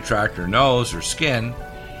 respiratory tract, or nose, or skin,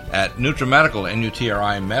 at NutriMedical,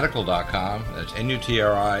 NutriMedical.com. That's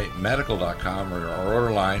NutriMedical.com, or our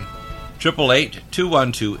order line,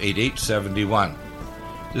 888-212-8871.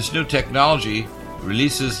 This new technology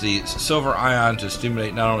releases the silver ion to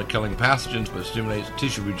stimulate not only killing pathogens, but stimulates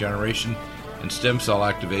tissue regeneration and stem cell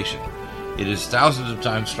activation. It is thousands of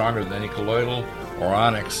times stronger than any colloidal or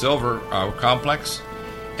onyx silver complex,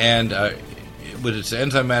 and with its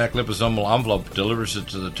enzymatic liposomal envelope, delivers it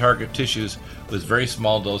to the target tissues with very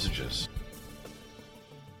small dosages.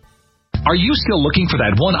 Are you still looking for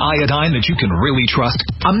that one iodine that you can really trust?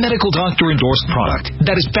 A medical doctor endorsed product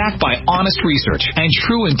that is backed by honest research and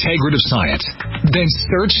true integrative science? Then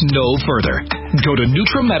search no further. Go to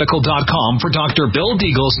NutriMedical.com for Dr. Bill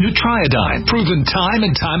Deagle's Nutriodine, proven time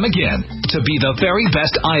and time again to be the very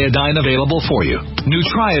best iodine available for you.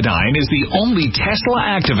 Nutriodine is the only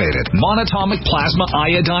Tesla-activated monatomic plasma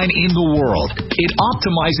iodine in the world. It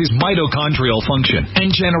optimizes mitochondrial function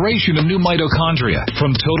and generation of new mitochondria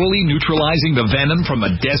from totally neutralizing the venom from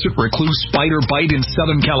a desert recluse spider bite in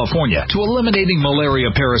Southern California to eliminating malaria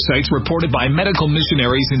parasites reported by medical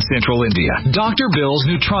missionaries in Central India. Dr. Bill's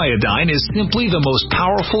Nutriodine is simply the most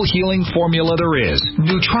powerful healing formula there is.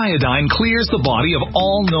 Nutriodine clears the body of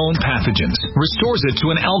all known pathogens, restores it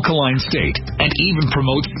to an alkaline state, and even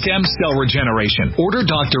promotes stem cell regeneration. Order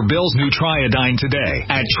Dr. Bill's Nutriodine today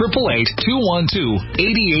at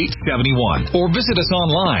 888-212-8871 or visit us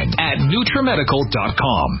online at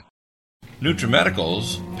NutriMedical.com.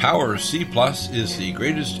 NutriMedical's Power C Plus is the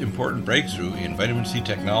greatest important breakthrough in vitamin C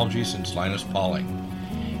technology since Linus Pauling.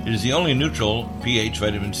 It is the only neutral pH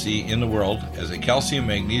vitamin C in the world as a calcium,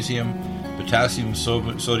 magnesium, potassium,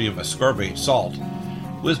 sodium ascorbate salt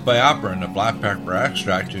with BioPerine, a black pepper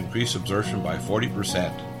extract, to increase absorption by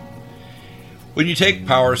 40%. When you take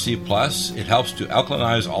Power C+, it helps to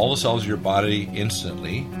alkalinize all the cells of your body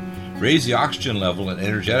instantly, raise the oxygen level and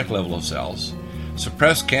energetic level of cells,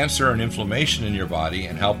 suppress cancer and inflammation in your body,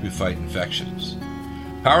 and help you fight infections.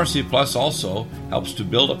 Power C Plus also helps to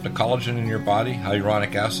build up the collagen in your body,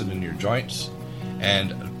 hyaluronic acid in your joints,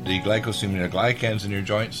 and the glycosaminoglycans in your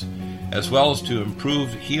joints, as well as to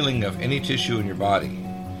improve healing of any tissue in your body.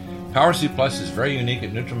 Power C Plus is very unique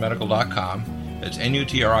at NutriMedical.com. It's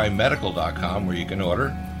NutriMedical.com where you can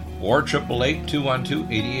order, or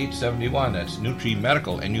 888-212-8871. That's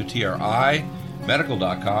NutriMedical, NUTRI,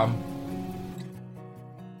 medical.com.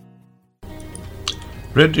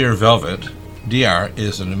 Red Deer Velvet DR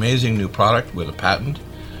is an amazing new product with a patent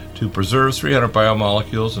to preserve 300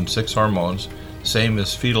 biomolecules and 6 hormones, same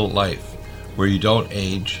as fetal life, where you don't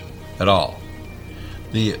age at all.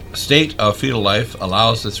 The state of fetal life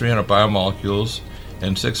allows the 300 biomolecules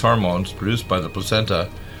and 6 hormones produced by the placenta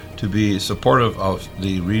to be supportive of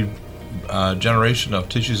the regeneration of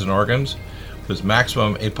tissues and organs, with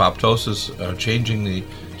maximum apoptosis, changing the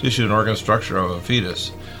tissue and organ structure of a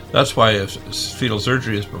fetus. That's why if fetal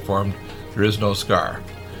surgery is performed, there is no scar.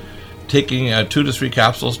 Taking 2 to 3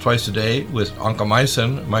 capsules twice a day with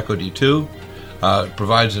oncomycin, myco-D2,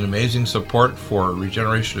 provides an amazing support for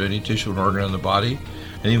regeneration of any tissue and organ in the body,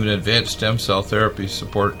 and even advanced stem cell therapy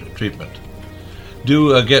support treatment.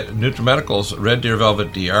 Do get NutriMedical's Red Deer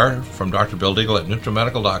Velvet DR from Dr. Bill Deagle at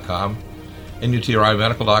NutriMedical.com,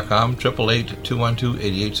 NUTRIMedical.com,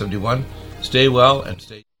 888-212-8871. Stay well and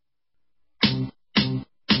stay.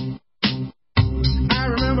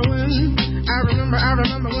 I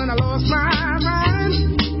remember when I lost my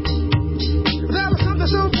mind. There was something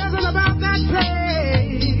so pleasant about that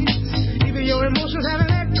place. Even your emotions have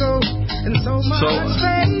an echo in so much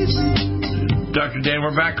space. Dr. Dan,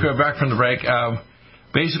 we're back from the break.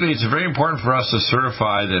 Basically, it's very important for us to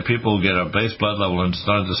certify that people get a base blood level, and it's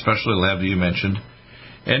done at the specialty lab that you mentioned.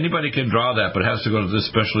 Anybody can draw that, but it has to go to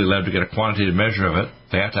this specialty lab to get a quantitative measure of it.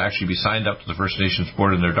 They have to actually be signed up to the First Nations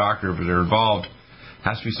board, and their doctor, if they're involved,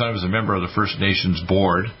 has to be signed up as a member of the First Nations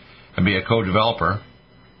board and be a co-developer.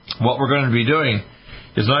 What we're going to be doing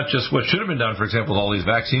is not just what should have been done, for example, with all these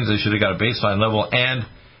vaccines. They should have got a baseline level and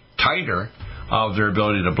titer of their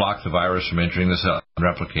ability to block the virus from entering the cell and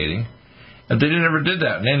replicating. And they never did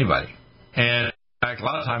that in anybody. And in fact, a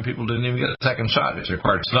lot of time people didn't even get a second shot. It's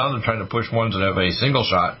required. So now they're trying to push ones that have a single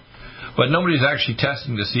shot. But nobody's actually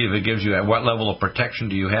testing to see if it gives you at what level of protection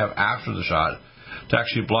do you have after the shot to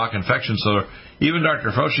actually block infection. So even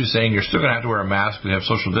Dr. Fauci is saying you're still going to have to wear a mask and have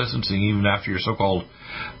social distancing even after your so-called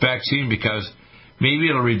vaccine, because maybe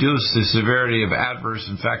it'll reduce the severity of adverse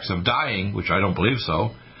effects of dying, which I don't believe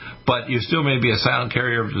so, but you still may be a silent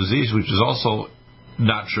carrier of disease, which is also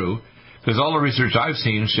not true, because all the research I've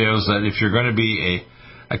seen shows that if you're going to be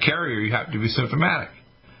a carrier, you have to be symptomatic.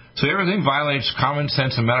 So everything violates common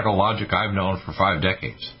sense and medical logic I've known for 5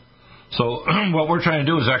 decades. So what we're trying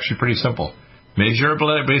to do is actually pretty simple. Measure a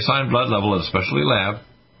baseline blood level at a specialty lab,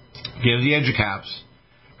 give the EDUCAPS,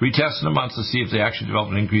 retest in a month to see if they actually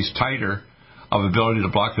develop an increased titer of ability to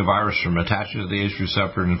block the virus from attaching to the ACE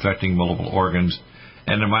receptor and infecting multiple organs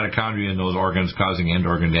and the mitochondria in those organs, causing end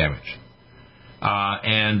organ damage.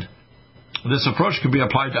 And this approach can be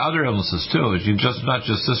applied to other illnesses too. It's not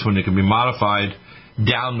just this one. It can be modified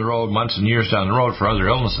down the road, months and years down the road, for other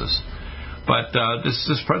illnesses. But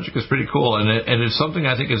this project is pretty cool, and it's something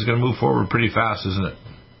I think is going to move forward pretty fast, isn't it?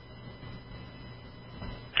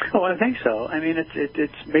 Oh, I think so. I mean,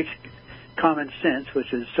 it makes common sense,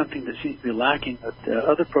 which is something that seems to be lacking with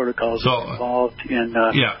other protocols involved in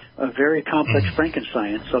a very complex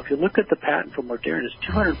Frankenstein. So if you look at the patent for Moderna, it's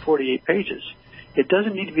 248 pages. It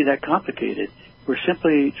doesn't need to be that complicated. We're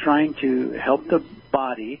simply trying to help the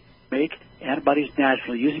body make antibodies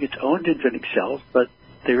naturally using its own dendritic cells, but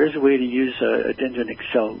there is a way to use a dendritic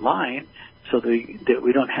cell line so that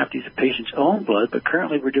we don't have to use the patient's own blood, but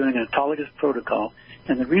currently we're doing an autologous protocol.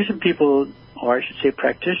 And the reason people, or I should say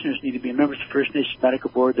practitioners, need to be members of the First Nations Medical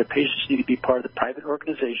Board, their patients need to be part of the private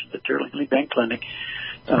organization, the Turley Bank Clinic,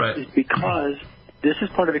 is because this is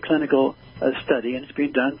part of a clinical study, and it's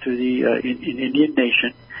being done through the in Indian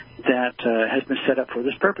Nation that has been set up for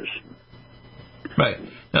this purpose. Right.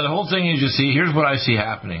 Now, the whole thing is, you see, here's what I see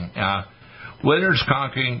happening. Whether it's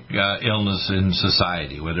conquering illness in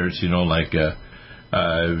society, whether it's, like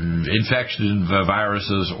infection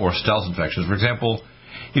viruses or stealth infections. For example,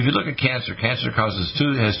 if you look at cancer,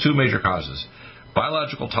 has two major causes: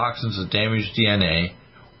 biological toxins that damage DNA,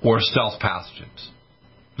 or stealth pathogens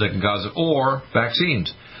that can cause it, or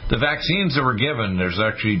vaccines. The vaccines that were given, there's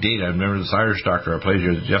actually data. I remember this Irish doctor I played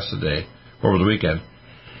here yesterday, over the weekend,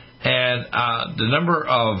 and the number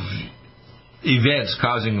of events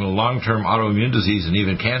causing long-term autoimmune disease and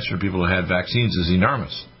even cancer in people who had vaccines is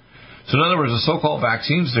enormous. So in other words, the so-called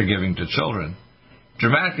vaccines they're giving to children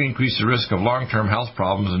dramatically increase the risk of long-term health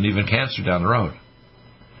problems and even cancer down the road.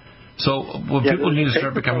 So people need to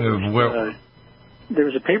start becoming aware. There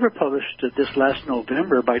was a paper published this last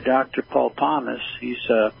November by Dr. Paul Thomas. He's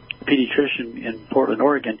a pediatrician in Portland,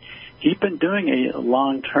 Oregon. He'd been doing a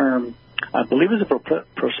long-term, I believe it was a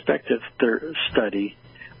prospective study,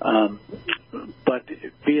 but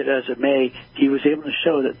be it as it may, he was able to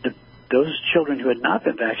show that those children who had not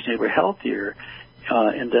been vaccinated were healthier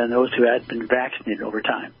and then those who had been vaccinated over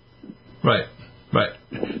time. Right.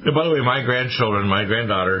 And by the way, my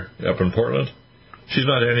granddaughter up in Portland, she's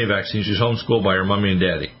not had any vaccines. She's homeschooled by her mommy and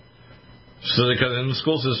daddy. So because in the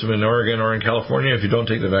school system in Oregon or in California, if you don't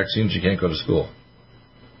take the vaccines, you can't go to school.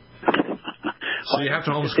 So you have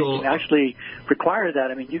to homeschool. They can actually require that.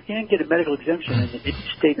 I mean, you can get a medical exemption in any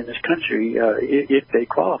state in this country if they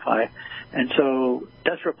qualify. And so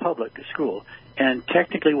that's for a public school. And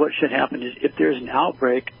technically what should happen is if there's an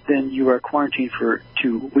outbreak, then you are quarantined for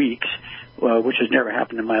 2 weeks, which has never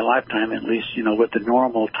happened in my lifetime, at least, with the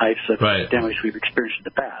normal types of epidemics we've experienced in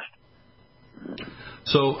the past.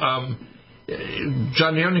 So,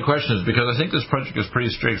 John, do you have any questions? Because I think this project is pretty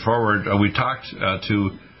straightforward. We talked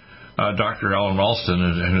to Dr. Alan Ralston,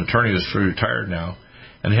 an attorney who's retired now,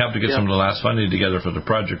 and he helped to get some of the last funding together for the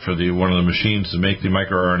project for one of the machines to make the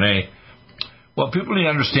microRNA. Well, people need to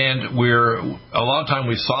understand a lot of time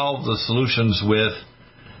we solve the solutions with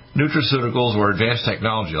nutraceuticals or advanced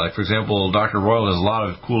technology. Like, for example, Dr. Royal has a lot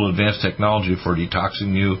of cool advanced technology for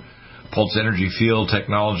detoxing you, pulse energy field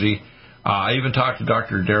technology. I even talked to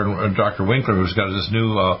Dr. Winkler, who's got this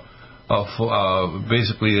new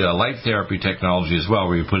basically light therapy technology as well,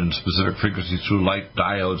 where you put in specific frequencies through light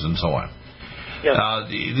diodes and so on. Yes.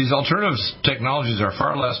 These alternative technologies are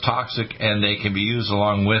far less toxic, and they can be used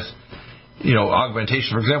along with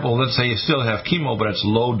augmentation. For example, let's say you still have chemo, but it's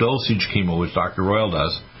low dosage chemo, which Dr. Royal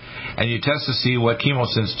does, and you test to see what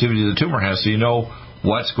chemosensitivity the tumor has, so you know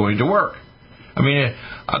what's going to work. I mean,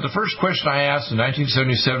 the first question I asked in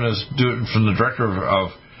 1977 is from the director of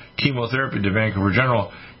chemotherapy to Vancouver General: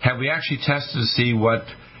 have we actually tested to see what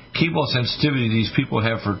chemosensitivity these people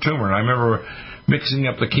have for tumor? And I remember mixing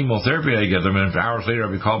up the chemotherapy I give them, and hours later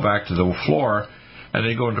I'd be called back to the floor, and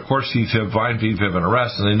they go into coarse VFib, fine VFib, and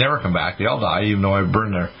arrest, and they never come back. They all die, even though I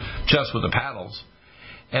burned their chest with the paddles.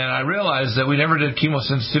 And I realized that we never did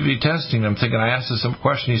chemosensitivity testing. I'm thinking, I asked this some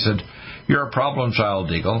question. He said, "You're a problem child,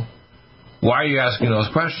 Deagle. Why are you asking those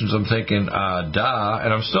questions?" I'm thinking, duh.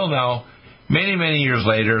 And I'm still now, many, many years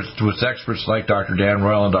later, with experts like Dr. Dan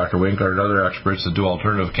Royal and Dr. Winkler and other experts that do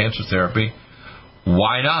alternative cancer therapy,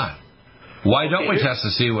 why not? Why don't we test to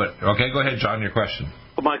see what... Okay, go ahead, John, your question.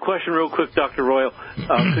 My question real quick, Dr. Royal.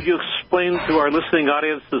 Could you explain to our listening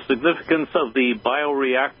audience the significance of the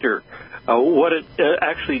bioreactor, what it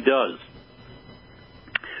actually does?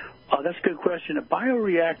 That's a good question. A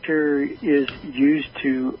bioreactor is used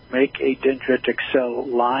to make a dendritic cell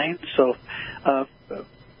line. So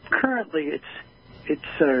currently it's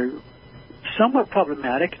somewhat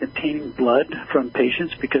problematic in obtaining blood from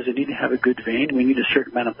patients because they need to have a good vein. We need a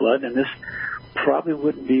certain amount of blood, and this probably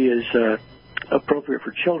wouldn't be as appropriate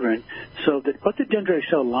for children. So what the dendritic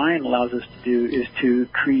cell line allows us to do is to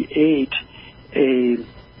create a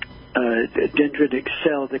dendritic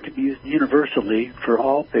cell that can be used universally for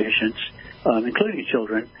all patients, including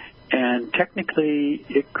children. And technically,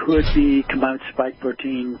 it could be combined with spike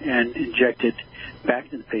protein and injected back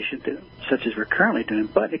into the patient, such as we're currently doing.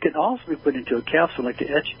 But it can also be put into a capsule like the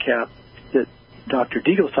EDUCAP that Dr.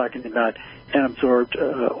 Deagle was talking about and absorbed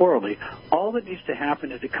orally. All that needs to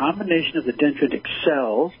happen is a combination of the dendritic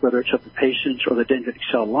cells, whether it's of the patients or the dendritic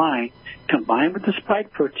cell line, combined with the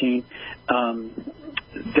spike protein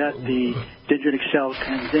that the dendritic cell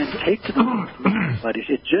can then take to the bodies.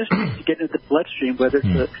 It just needs to get into the bloodstream, whether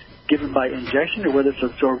it's given by injection or whether it's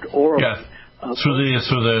absorbed orally. Yeah. Through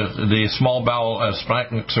the small bowel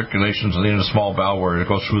splanchnic circulations in the small bowel, where it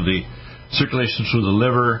goes through the circulation through the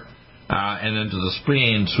liver and into the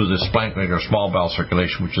spleen through the splanchnic or small bowel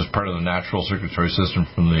circulation, which is part of the natural circulatory system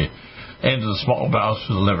from the end of the small bowel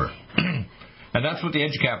through the liver. And that's what the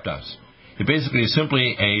EDUCAP does. It basically is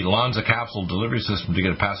simply a Lonza capsule delivery system to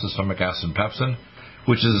get past the stomach acid and pepsin,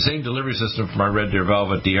 which is the same delivery system from our Red Deer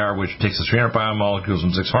Velvet DR, which takes the 300 biomolecules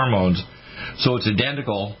and 6 hormones. So it's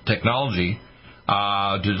identical technology.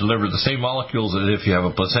 to deliver the same molecules as if you have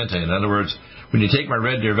a placenta. In other words, when you take my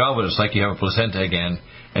Red Deer Velvet, it's like you have a placenta again,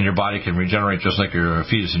 and your body can regenerate just like your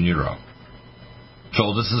fetus in utero.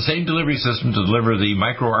 So this is the same delivery system to deliver the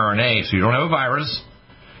microRNA, so you don't have a virus,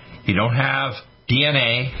 you don't have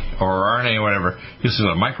DNA or RNA or whatever. This is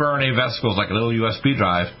a microRNA vesicles, like a little USB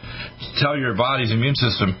drive, to tell your body's immune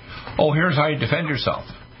system, oh, here's how you defend yourself.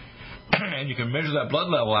 And you can measure that blood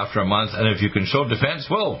level after a month, and if you can show defense,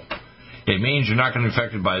 well, it means you're not going to be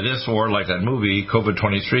affected by this, or like that movie,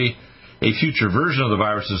 COVID-23, a future version of the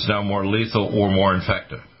virus is now more lethal or more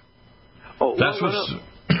infective. Oh, that's what's...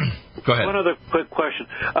 Go ahead. One other quick question.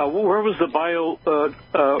 Where was the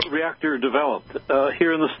reactor developed?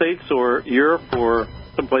 Here in the States or Europe or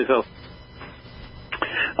someplace else?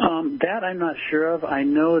 That I'm not sure of. I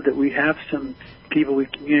know that we have some people we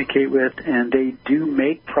communicate with, and they do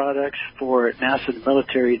make products for NASA and the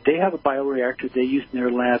military. They have a bioreactor they use in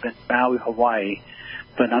their lab in Maui, Hawaii,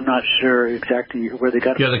 but I'm not sure exactly where they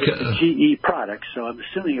got it. The GE product, so I'm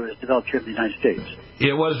assuming it was developed here in the United States.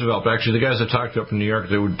 It was developed. Actually, the guys that talked up in New York,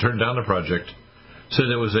 they would turn down the project, said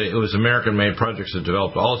it was American-made projects that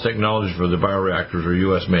developed. All the technology for the bioreactors are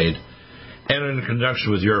U.S.-made, and in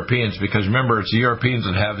conjunction with Europeans, because remember, it's the Europeans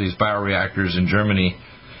that have these bioreactors in Germany.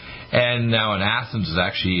 And now in Athens, is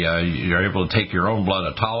actually you're able to take your own blood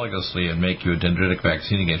autologously and make you a dendritic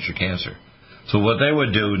vaccine against your cancer. So what they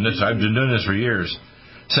would do, and I've been doing this for years,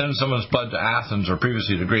 send someone's blood to Athens or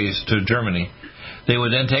previously to Greece, to Germany. They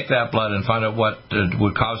would then take that blood and find out what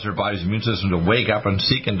would cause their body's immune system to wake up and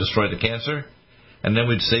seek and destroy the cancer. And then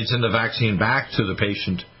they'd send the vaccine back to the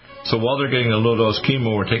patient. So while they're getting a low-dose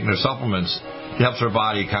chemo or taking their supplements, it helps their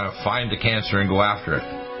body kind of find the cancer and go after it.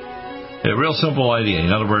 A real simple idea.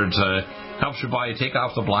 In other words, helps your body take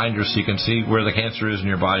off the blinders so you can see where the cancer is in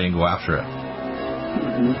your body and go after it.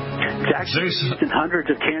 Mm-hmm. It's actually used in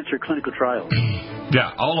hundreds of cancer clinical trials.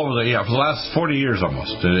 Yeah, all over for the last 40 years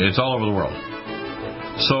almost. It's all over the world.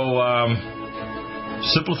 So,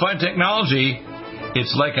 simplified technology,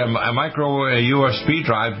 it's like a micro USB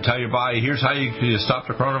drive to tell your body, here's how you stop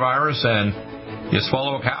the coronavirus, and you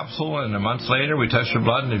swallow a capsule, and a month later we test your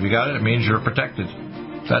blood, and if you got it, it means you're protected.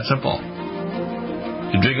 It's that simple.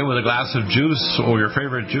 You drink it with a glass of juice or your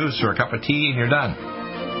favorite juice or a cup of tea, and you're done.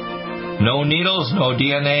 No needles, no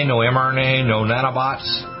DNA, no mRNA, no nanobots,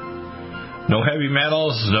 no heavy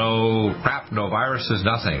metals, no crap, no viruses,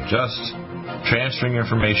 nothing. Just transferring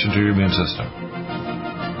information to your immune system.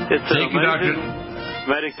 It's an amazing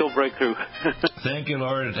medical breakthrough. Thank you,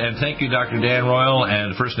 Lord, and thank you, Dr. Dan Royal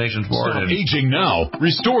and First Nations Board. Stop aging now.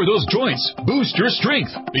 Restore those joints. Boost your strength.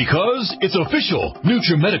 Because it's official.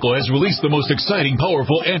 NutriMedical has released the most exciting,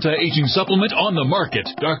 powerful anti-aging supplement on the market.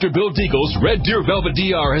 Dr. Bill Deagle's Red Deer Velvet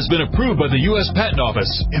DR has been approved by the U.S. Patent Office.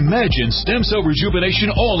 Imagine stem cell rejuvenation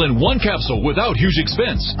all in one capsule without huge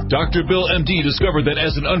expense. Dr. Bill MD discovered that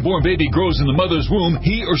as an unborn baby grows in the mother's womb,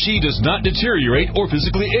 he or she does not deteriorate or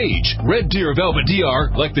physically age. Red Deer Velvet DR,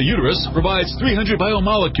 like the uterus, provides 300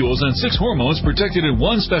 biomolecules and 6 hormones protected in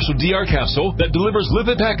one special DR capsule that delivers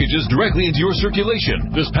lipid packages directly into your circulation.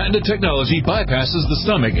 This patented technology bypasses the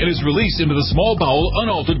stomach and is released into the small bowel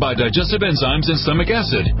unaltered by digestive enzymes and stomach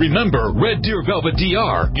acid. Remember, Red Deer Velvet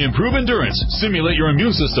DR. Improve endurance, stimulate your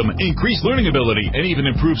immune system, increase learning ability, and even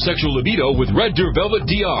improve sexual libido with Red Deer Velvet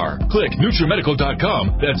DR. Click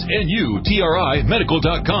NutriMedical.com. That's NUTRI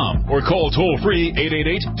Medical.com. Or call toll-free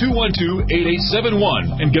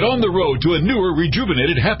 888-212-8871 and get on the road to a newer,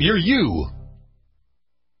 rejuvenated, happier you.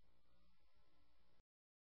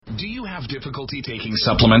 Do you have difficulty taking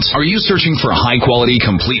supplements? Are you searching for a high-quality,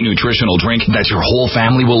 complete nutritional drink that your whole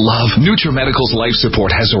family will love? NutriMedical's Life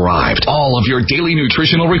Support has arrived. All of your daily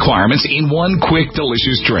nutritional requirements in one quick,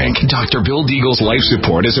 delicious drink. Dr. Bill Deagle's Life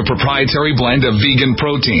Support is a proprietary blend of vegan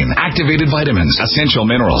protein, activated vitamins, essential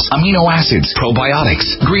minerals, amino acids,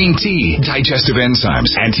 probiotics, green tea, digestive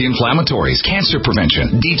enzymes, anti-inflammatories, cancer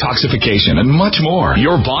prevention, detoxification, and much more.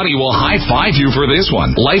 Your body will high-five you for this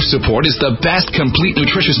one. Life Support is the best complete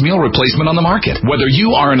nutritious meal replacement on the market. Whether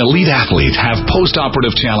you are an elite athlete, have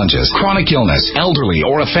post-operative challenges, chronic illness, elderly,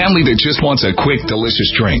 or a family that just wants a quick, delicious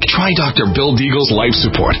drink, try Dr. Bill Deagle's Life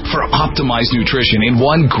Support for optimized nutrition in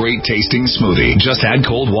one great-tasting smoothie. Just add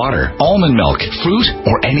cold water, almond milk, fruit,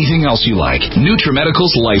 or anything else you like.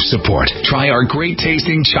 NutriMedical's Life Support. Try our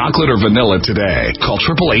great-tasting chocolate or vanilla today. Call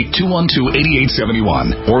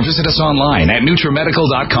 888-212-8871 or visit us online at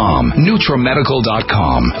NutriMedical.com.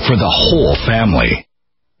 NutriMedical.com for the whole family.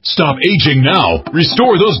 Stop aging now.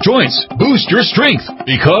 Restore those joints. Boost your strength.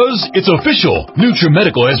 Because it's official.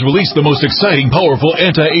 NutriMedical has released the most exciting, powerful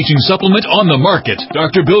anti-aging supplement on the market.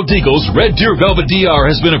 Dr. Bill Deagle's Red Deer Velvet DR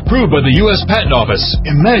has been approved by the U.S. Patent Office.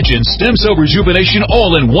 Imagine stem cell rejuvenation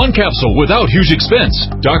all in one capsule without huge expense.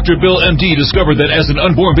 Dr. Bill MD discovered that as an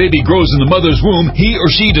unborn baby grows in the mother's womb, he or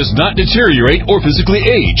she does not deteriorate or physically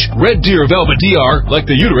age. Red Deer Velvet DR, like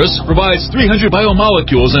the uterus, provides 300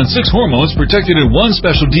 biomolecules and 6 hormones protected in one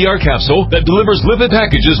special DR capsule that delivers lipid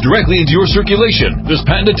packages directly into your circulation. This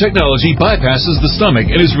patented technology bypasses the stomach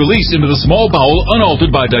and is released into the small bowel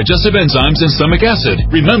unaltered by digestive enzymes and stomach acid.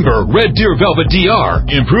 Remember, Red Deer Velvet DR.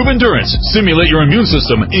 Improve endurance, stimulate your immune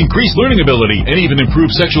system, increase learning ability, and even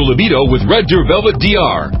improve sexual libido with Red Deer Velvet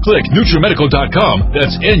DR. Click NutriMedical.com,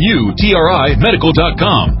 that's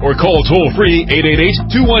NutriMedical.com, or call toll-free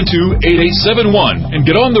 888-212-8871 and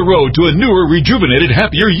get on the road to a newer, rejuvenated,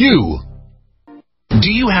 happier you. Do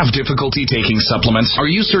you have difficulty taking supplements? Are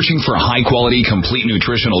you searching for a high-quality, complete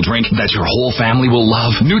nutritional drink that your whole family will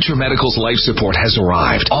love? NutriMedical's Life Support has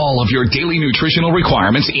arrived. All of your daily nutritional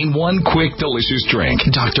requirements in one quick, delicious drink.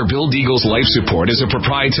 Dr. Bill Deagle's Life Support is a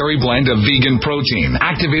proprietary blend of vegan protein,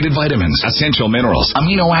 activated vitamins, essential minerals,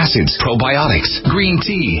 amino acids, probiotics, green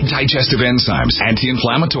tea, digestive enzymes,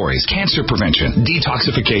 anti-inflammatories, cancer prevention,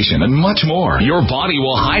 detoxification, and much more. Your body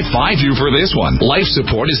will high-five you for this one. Life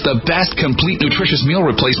Support is the best complete nutritious meal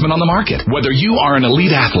replacement on the market. Whether you are an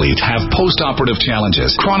elite athlete, have post-operative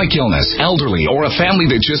challenges, chronic illness, elderly, or a family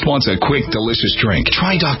that just wants a quick, delicious drink,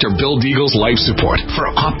 try Dr. Bill Deagle's Life Support for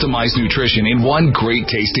optimized nutrition in one great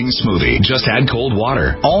tasting smoothie. Just add cold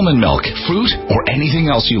water, almond milk, fruit, or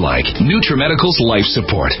anything else you like. NutriMedical's Life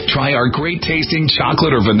Support. Try our great tasting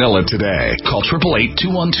chocolate or vanilla today. Call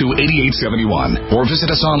 888-212-8871 or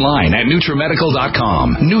visit us online at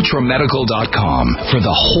NutriMedical.com. NutriMedical.com for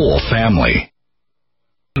the whole family.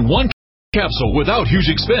 One capsule without huge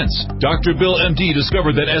expense. Dr. Bill MD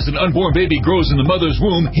discovered that as an unborn baby grows in the mother's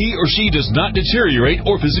womb, he or she does not deteriorate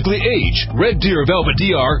or physically age. Red Deer Velvet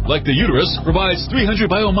DR, like the uterus, provides 300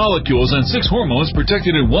 biomolecules and 6 hormones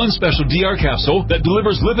protected in one special DR capsule that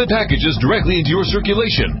delivers lipid packages directly into your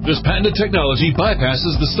circulation. This patented technology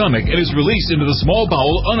bypasses the stomach and is released into the small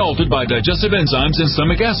bowel unaltered by digestive enzymes and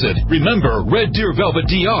stomach acid. Remember, Red Deer Velvet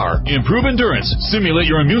DR. Improve endurance, stimulate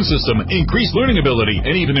your immune system, increase learning ability,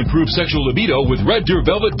 and even improve sexual libido with Red Deer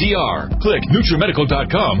Velvet DR. Click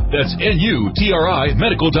NutriMedical.com, that's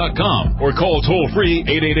NutriMedical.com, or call toll-free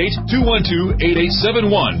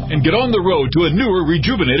 888-212-8871 and get on the road to a newer,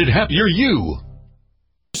 rejuvenated, happier you.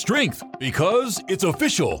 Strength, because it's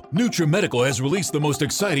official. NutriMedical has released the most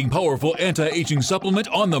exciting, powerful anti-aging supplement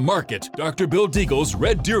on the market. Dr. Bill Deagle's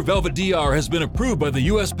Red Deer Velvet DR has been approved by the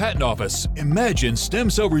U.S. Patent Office. Imagine stem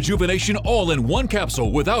cell rejuvenation all in one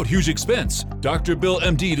capsule without huge expense. Dr. Bill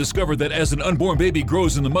MD discovered that as an unborn baby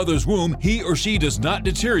grows in the mother's womb, he or she does not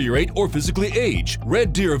deteriorate or physically age.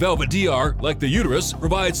 Red Deer Velvet DR, like the uterus,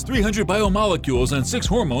 provides 300 biomolecules and 6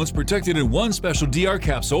 hormones protected in one special DR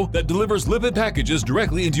capsule that delivers lipid packages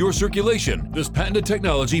directly into your circulation. This patented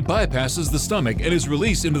technology bypasses the stomach and is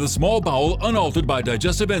released into the small bowel unaltered by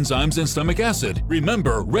digestive enzymes and stomach acid.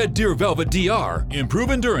 Remember, Red Deer Velvet DR.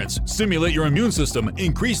 Improve endurance, stimulate your immune system,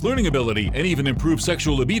 increase learning ability, and even improve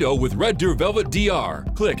sexual libido with Red Deer Velvet DR.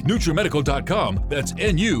 Click NutriMedical.com, that's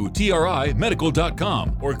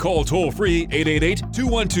NutriMedical.com, or call toll-free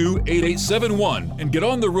 888-212-8871 and get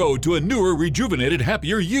on the road to a newer, rejuvenated,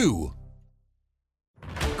 happier you.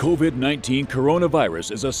 COVID-19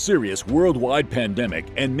 coronavirus is a serious worldwide pandemic,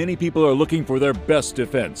 and many people are looking for their best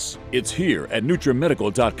defense. It's here at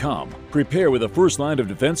NutriMedical.com. Prepare with a first line of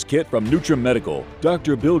defense kit from NutriMedical.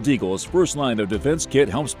 Dr. Bill Deagle's first line of defense kit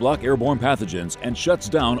helps block airborne pathogens and shuts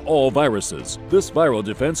down all viruses. This viral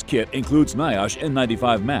defense kit includes NIOSH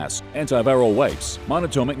N95 mask, antiviral wipes,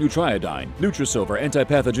 monatomic nutriodine, Nutrisilver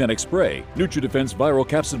antipathogenic spray, NutriDefense viral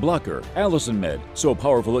capsid blocker, AllicinMed, so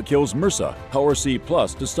powerful it kills MRSA, Power C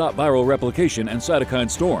Plus to stop viral replication and cytokine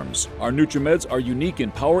storms. Our NutriMeds are unique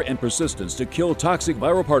in power and persistence to kill toxic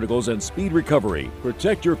viral particles and speed recovery.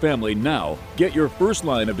 Protect your family now. Get your first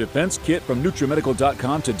line of defense kit from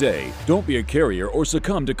NutriMedical.com today. Don't be a carrier or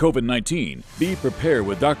succumb to COVID-19. Be prepared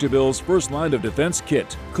with Dr. Bill's first line of defense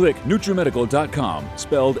kit. Click NutriMedical.com,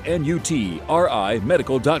 spelled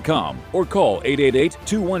NutriMedical.com, or call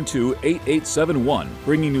 888-212-8871,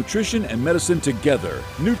 bringing nutrition and medicine together.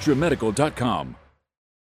 NutriMedical.com.